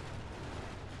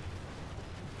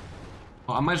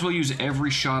 Well, I might as well use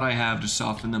every shot I have to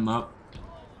soften them up.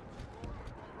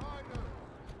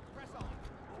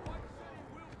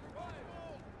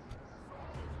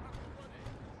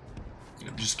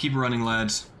 Just keep running,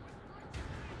 lads.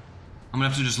 I'm gonna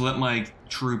have to just let my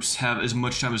troops have as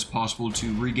much time as possible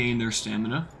to regain their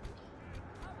stamina.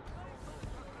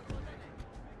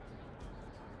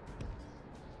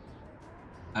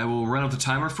 I will run out the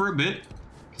timer for a bit,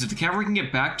 because if the cavalry can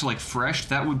get back to like fresh,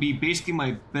 that would be basically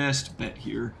my best bet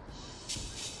here.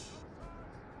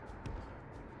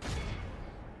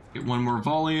 Get one more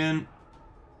volley in.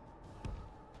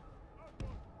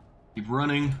 Keep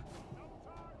running.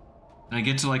 And I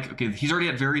get to like, okay, he's already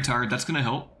at very tired, that's gonna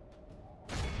help.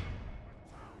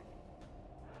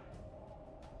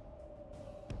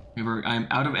 I'm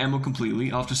out of ammo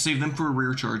completely. I'll have to save them for a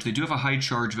rear charge. They do have a high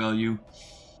charge value.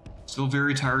 Still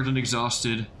very tired and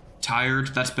exhausted. Tired,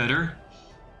 that's better.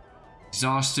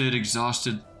 Exhausted,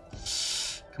 exhausted.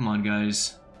 Come on,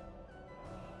 guys.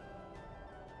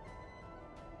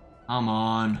 Come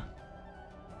on.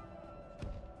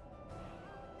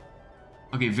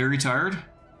 Okay, very tired.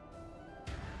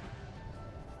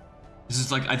 This is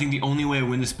like, I think the only way I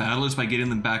win this battle is by getting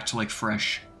them back to like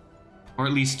fresh. Or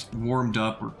at least warmed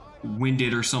up or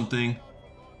winded or something.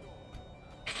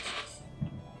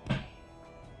 I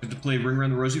have to play Ring Around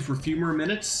the Rosie for a few more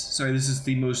minutes. Sorry, this is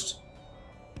the most,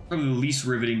 probably the least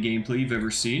riveting gameplay you've ever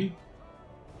seen.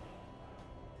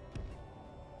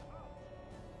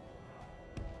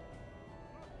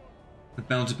 The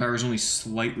balance of power is only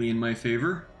slightly in my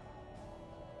favor.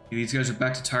 Okay, these guys are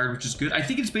back to tired, which is good. I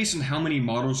think it's based on how many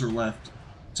models are left.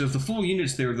 So if the full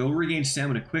unit's there, they'll regain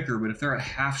stamina quicker, but if they're at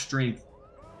half strength,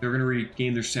 they're going to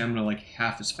regain their stamina like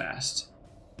half as fast.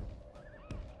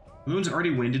 The one's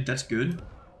already winded, that's good.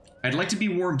 I'd like to be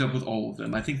warmed up with all of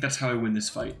them. I think that's how I win this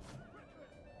fight.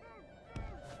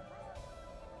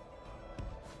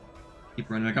 Keep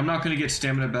running. Like, I'm not going to get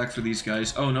stamina back for these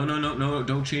guys. Oh, no, no, no, no,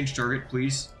 don't change target,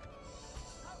 please.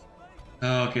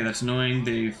 Okay, that's annoying.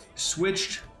 They've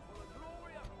switched.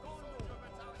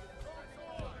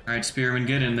 Alright, Spearman,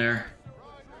 get in there.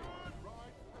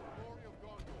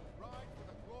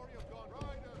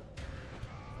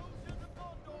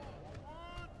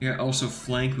 Yeah, also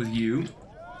flank with you.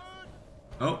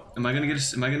 Oh, am I gonna get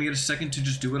a second to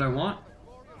just do what I want?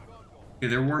 Okay,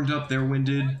 they're warmed up, they're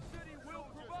winded.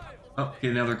 Oh,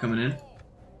 okay, now they're coming in.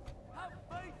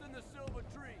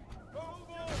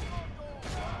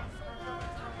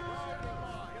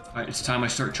 Alright, it's time I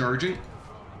start charging.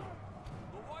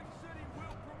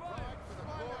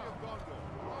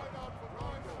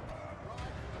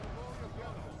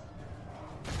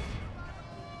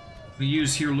 We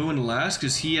use here Lewin last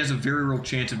because he has a very real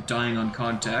chance of dying on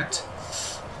contact.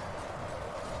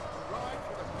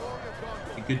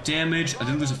 Okay, good damage. I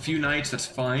did lose a few knights, that's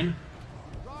fine.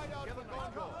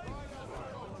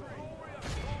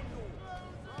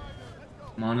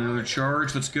 Come on, another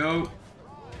charge, let's go.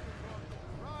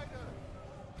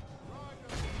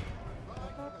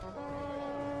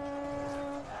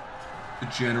 The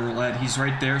general Ed, he's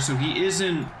right there, so he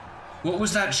isn't... What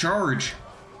was that charge?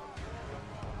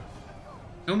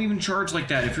 Don't even charge like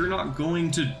that. If you're not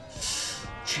going to...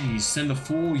 Jeez, send the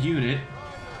full unit.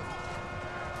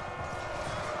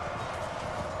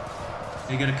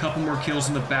 They get a couple more kills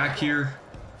in the back here.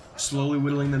 Slowly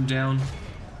whittling them down.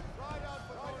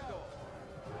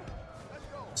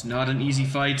 It's not an easy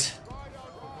fight.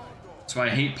 That's why I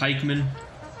hate pikemen.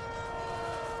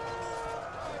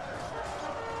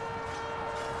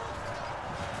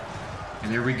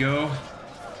 And there we go.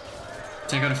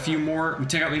 Take out a few more. We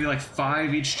take out maybe like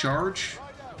 5 each charge.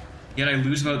 Yet I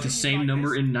lose about the same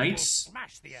number in knights.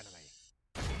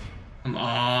 Come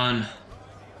on.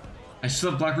 I still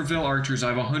have Black Reveal archers. I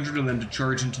have 100 of them to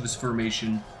charge into this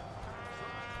formation.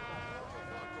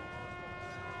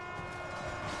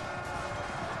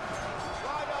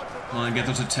 Come on, get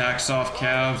those attacks off,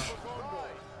 Cav.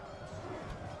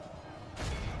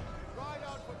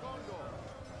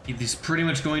 He's pretty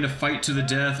much going to fight to the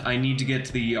death. I need to get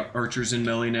the archers in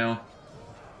melee now.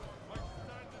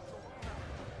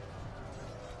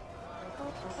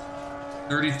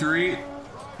 $33.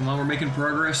 Come on, we're making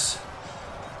progress.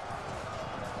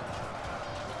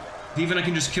 Even I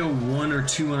can just kill 1 or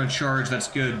 2 on a charge, that's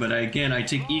good. But again, I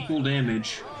take equal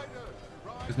damage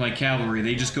with my cavalry.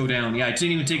 They just go down. Yeah, I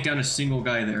didn't even take down a single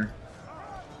guy there.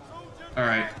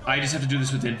 Alright, I just have to do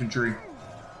this with infantry.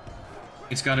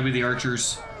 It's gotta be the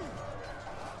archers.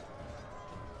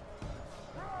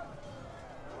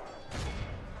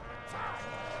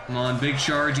 Come on, big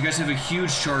charge. You guys have a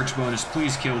huge charge bonus.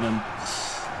 Please kill them.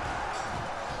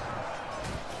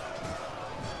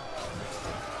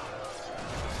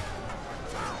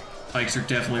 Pikes are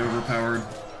definitely overpowered.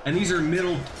 And these are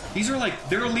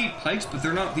they're elite pikes, but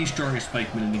they're not the strongest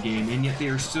pikemen in the game, and yet they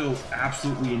are still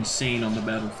absolutely insane on the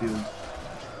battlefield.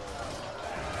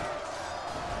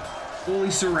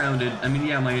 Fully surrounded. I mean,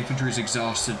 yeah, my infantry is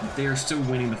exhausted, but they are still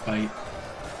winning the fight.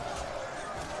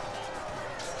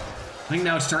 I think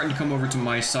now it's starting to come over to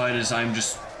my side as I'm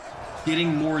just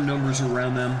getting more numbers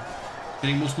around them,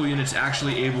 getting multiple units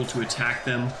actually able to attack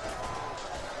them.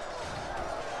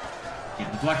 Yeah,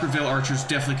 the Black Reveal archers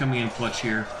definitely coming in clutch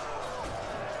here.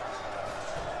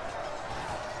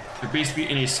 They're basically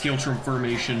in a Skiltrum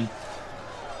formation.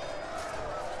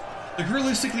 Like,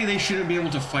 realistically, they shouldn't be able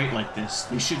to fight like this.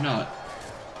 They should not.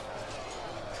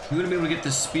 You wouldn't be able to get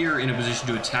the spear in a position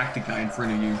to attack the guy in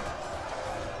front of you.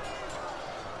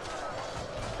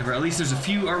 Or at least there's a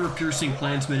few armor-piercing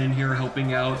clansmen in here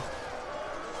helping out.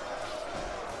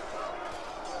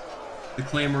 The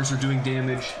claymores are doing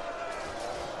damage.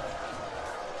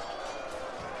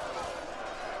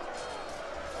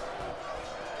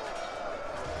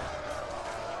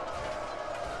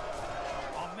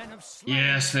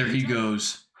 Yes, there he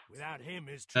goes. Without him,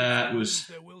 his That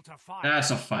was...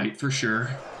 That's a fight for sure.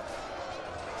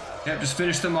 Yep, just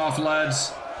finish them off,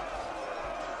 lads.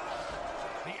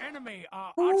 The enemy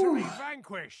are utterly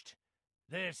vanquished.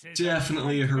 This is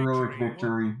definitely a heroic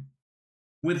victory.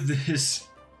 With this,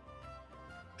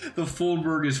 the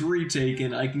Foldberg is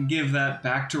retaken. I can give that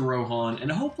back to Rohan,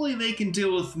 and hopefully they can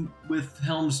deal with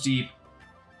Helm's Deep.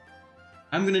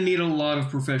 I'm gonna need a lot of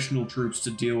professional troops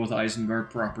to deal with Isengard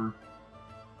proper.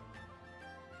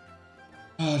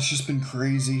 Oh, it's just been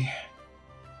crazy.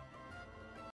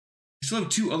 We still have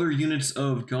 2 other units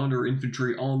of Gondor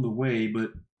infantry on the way,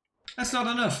 but that's not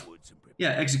enough. Yeah,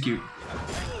 execute.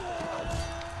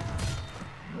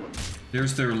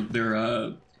 There's their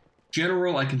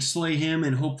general. I can slay him,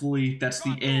 and hopefully that's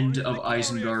the end of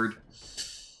Isengard.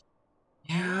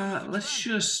 Yeah, let's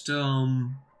just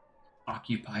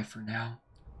occupy for now.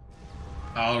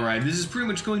 Alright, this is pretty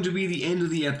much going to be the end of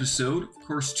the episode. Of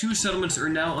course, 2 settlements are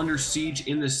now under siege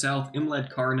in the south,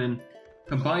 Imlad Karnan,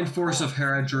 combined force of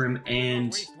Haradrim,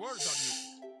 and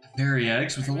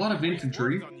Variags, with a lot of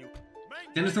infantry.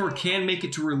 Denethor can make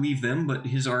it to relieve them, but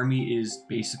his army is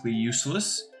basically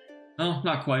useless. Well,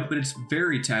 not quite, but it's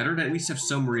very tattered. I at least have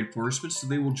some reinforcements, so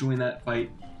they will join that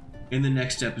fight in the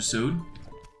next episode.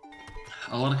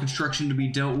 A lot of construction to be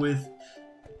dealt with.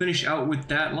 Finish out with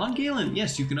that. Longalen,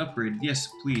 yes, you can upgrade. Yes,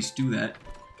 please do that.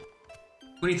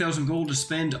 20,000 gold to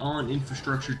spend on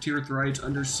infrastructure. Tirithrides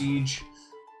under siege.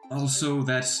 Also,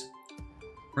 that's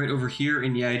right over here.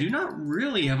 And yeah, I do not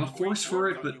really have a force for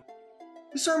it, but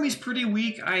this army's pretty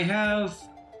weak. I have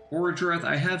Orodreth.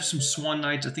 I have some Swan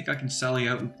Knights. I think I can sally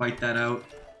out and fight that out.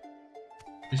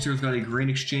 This here's got a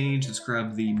grain exchange. Let's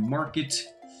grab the market.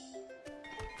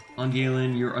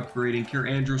 Longalen, you're upgrading. Care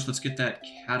Andros, let's get that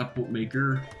catapult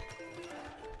maker.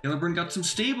 Celebrant got some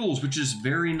stables, which is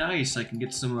very nice. I can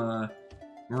get some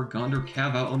more Gondor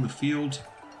cav out on the field.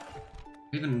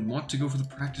 I even want to go for the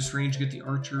practice range, get the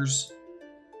archers.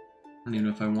 I don't even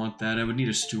know if I want that. I would need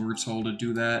a steward's hall to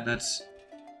do that. That's...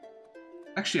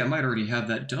 Actually, I might already have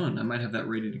that done. I might have that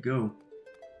ready to go.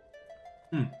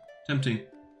 Tempting.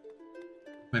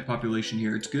 My population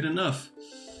here, it's good enough.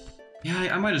 Yeah,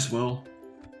 I might as well.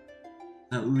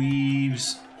 That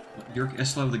leaves York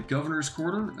Eslav, the governor's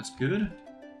quarter. That's good.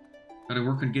 Gotta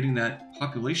work on getting that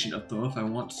population up, though, if I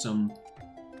want some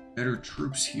better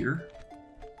troops here.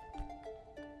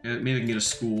 Yeah, maybe I can get a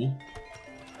school.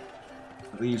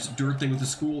 That leaves Durthing with a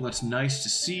school. That's nice to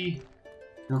see.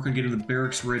 Work on getting the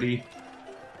barracks ready.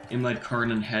 Imlad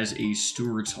Karnan has a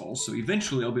steward's hall, so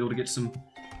eventually I'll be able to get some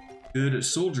good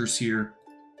soldiers here.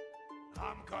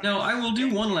 Now, I will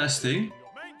do one last thing.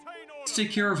 Let's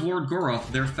take care of Lord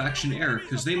Goroth, their faction heir,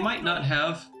 because they might not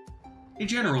have a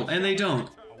general, and they don't.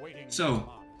 So,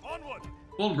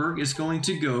 Goldberg is going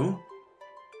to go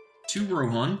to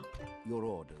Rohan. I'm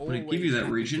going to give you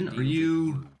that region. Are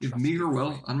you meager?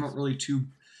 Well, I'm not really too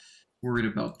worried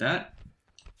about that.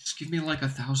 Just give me like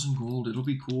 1,000 gold. It'll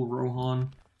be cool,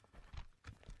 Rohan.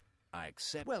 I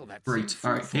accept. Well, that's great.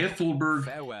 All right, they have Goldberg.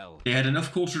 They had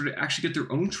enough culture to actually get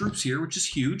their own troops here, which is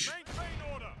huge.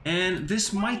 And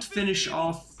this might finish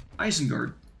off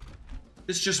Isengard.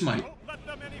 This just might.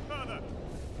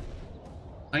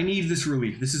 I need this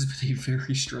relief. This has been a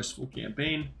very stressful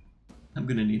campaign. I'm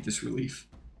gonna need this relief.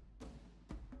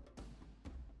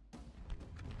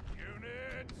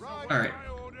 Alright.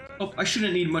 Oh, I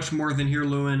shouldn't need much more than here,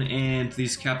 Lewin, and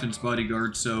these captain's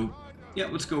bodyguards, so yeah,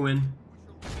 let's go in.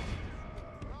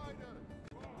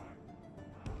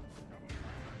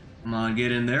 Come on,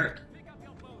 get in there.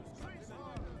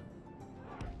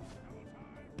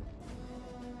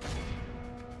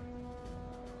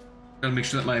 Gotta make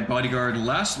sure that my bodyguard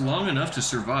lasts long enough to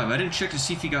survive. I didn't check to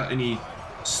see if he got any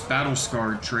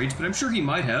battle-scarred traits, but I'm sure he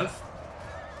might have.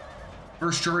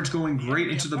 First charge going great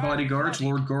into the bodyguards.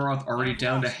 Lord Goroth already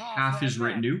down to half his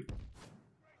retinue.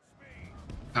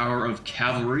 Power of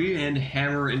cavalry and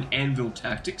hammer and anvil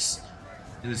tactics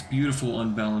in this beautiful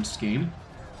unbalanced game.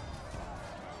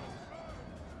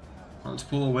 Let's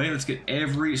pull away. Let's get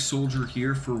every soldier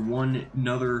here for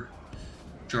another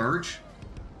charge.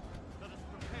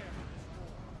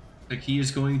 Like he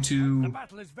is going to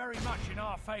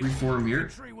reform here.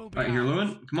 Right here,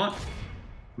 Lewin. Come on.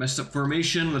 Messed up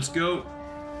formation. Let's go.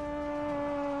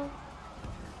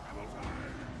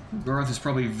 Goroth is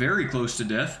probably very close to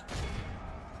death.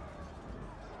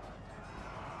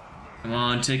 Come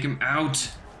on, take him out.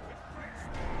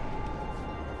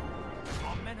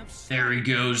 There he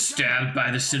goes, stabbed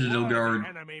by the Citadel Guard.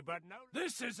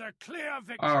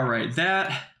 Alright,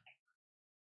 that...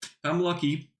 I'm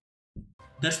lucky.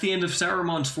 That's the end of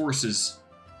Saruman's forces.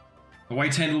 The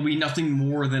White Hand will be nothing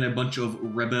more than a bunch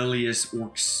of rebellious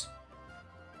orcs.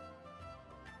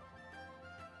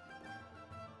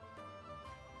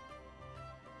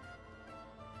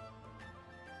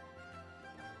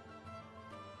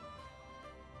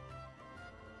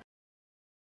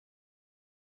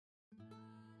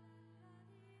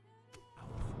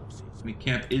 Enemy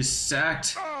camp is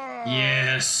sacked.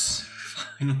 Yes!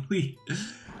 Finally.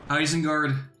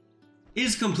 Isengard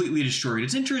is completely destroyed.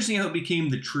 It's interesting how it became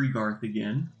the Treegarth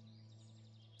again.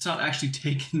 It's not actually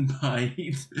taken by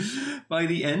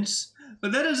the Ents,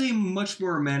 but that is a much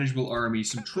more manageable army.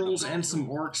 Some trolls and some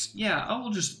orcs. Yeah,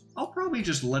 I'll probably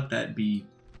just let that be.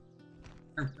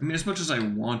 I mean, as much as I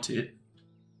want it,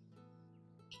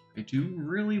 I do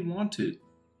really want it.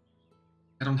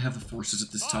 I don't have the forces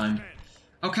at this time.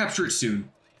 I'll capture it soon.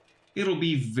 It'll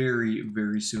be very,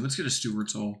 very soon. Let's get a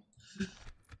Steward's Hall.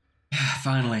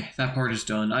 Finally, that part is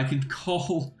done. I can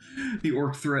call the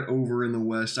orc threat over in the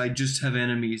west. I just have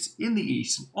enemies in the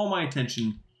east. All my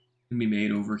attention can be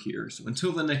made over here. So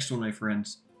until the next one, my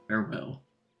friends, farewell.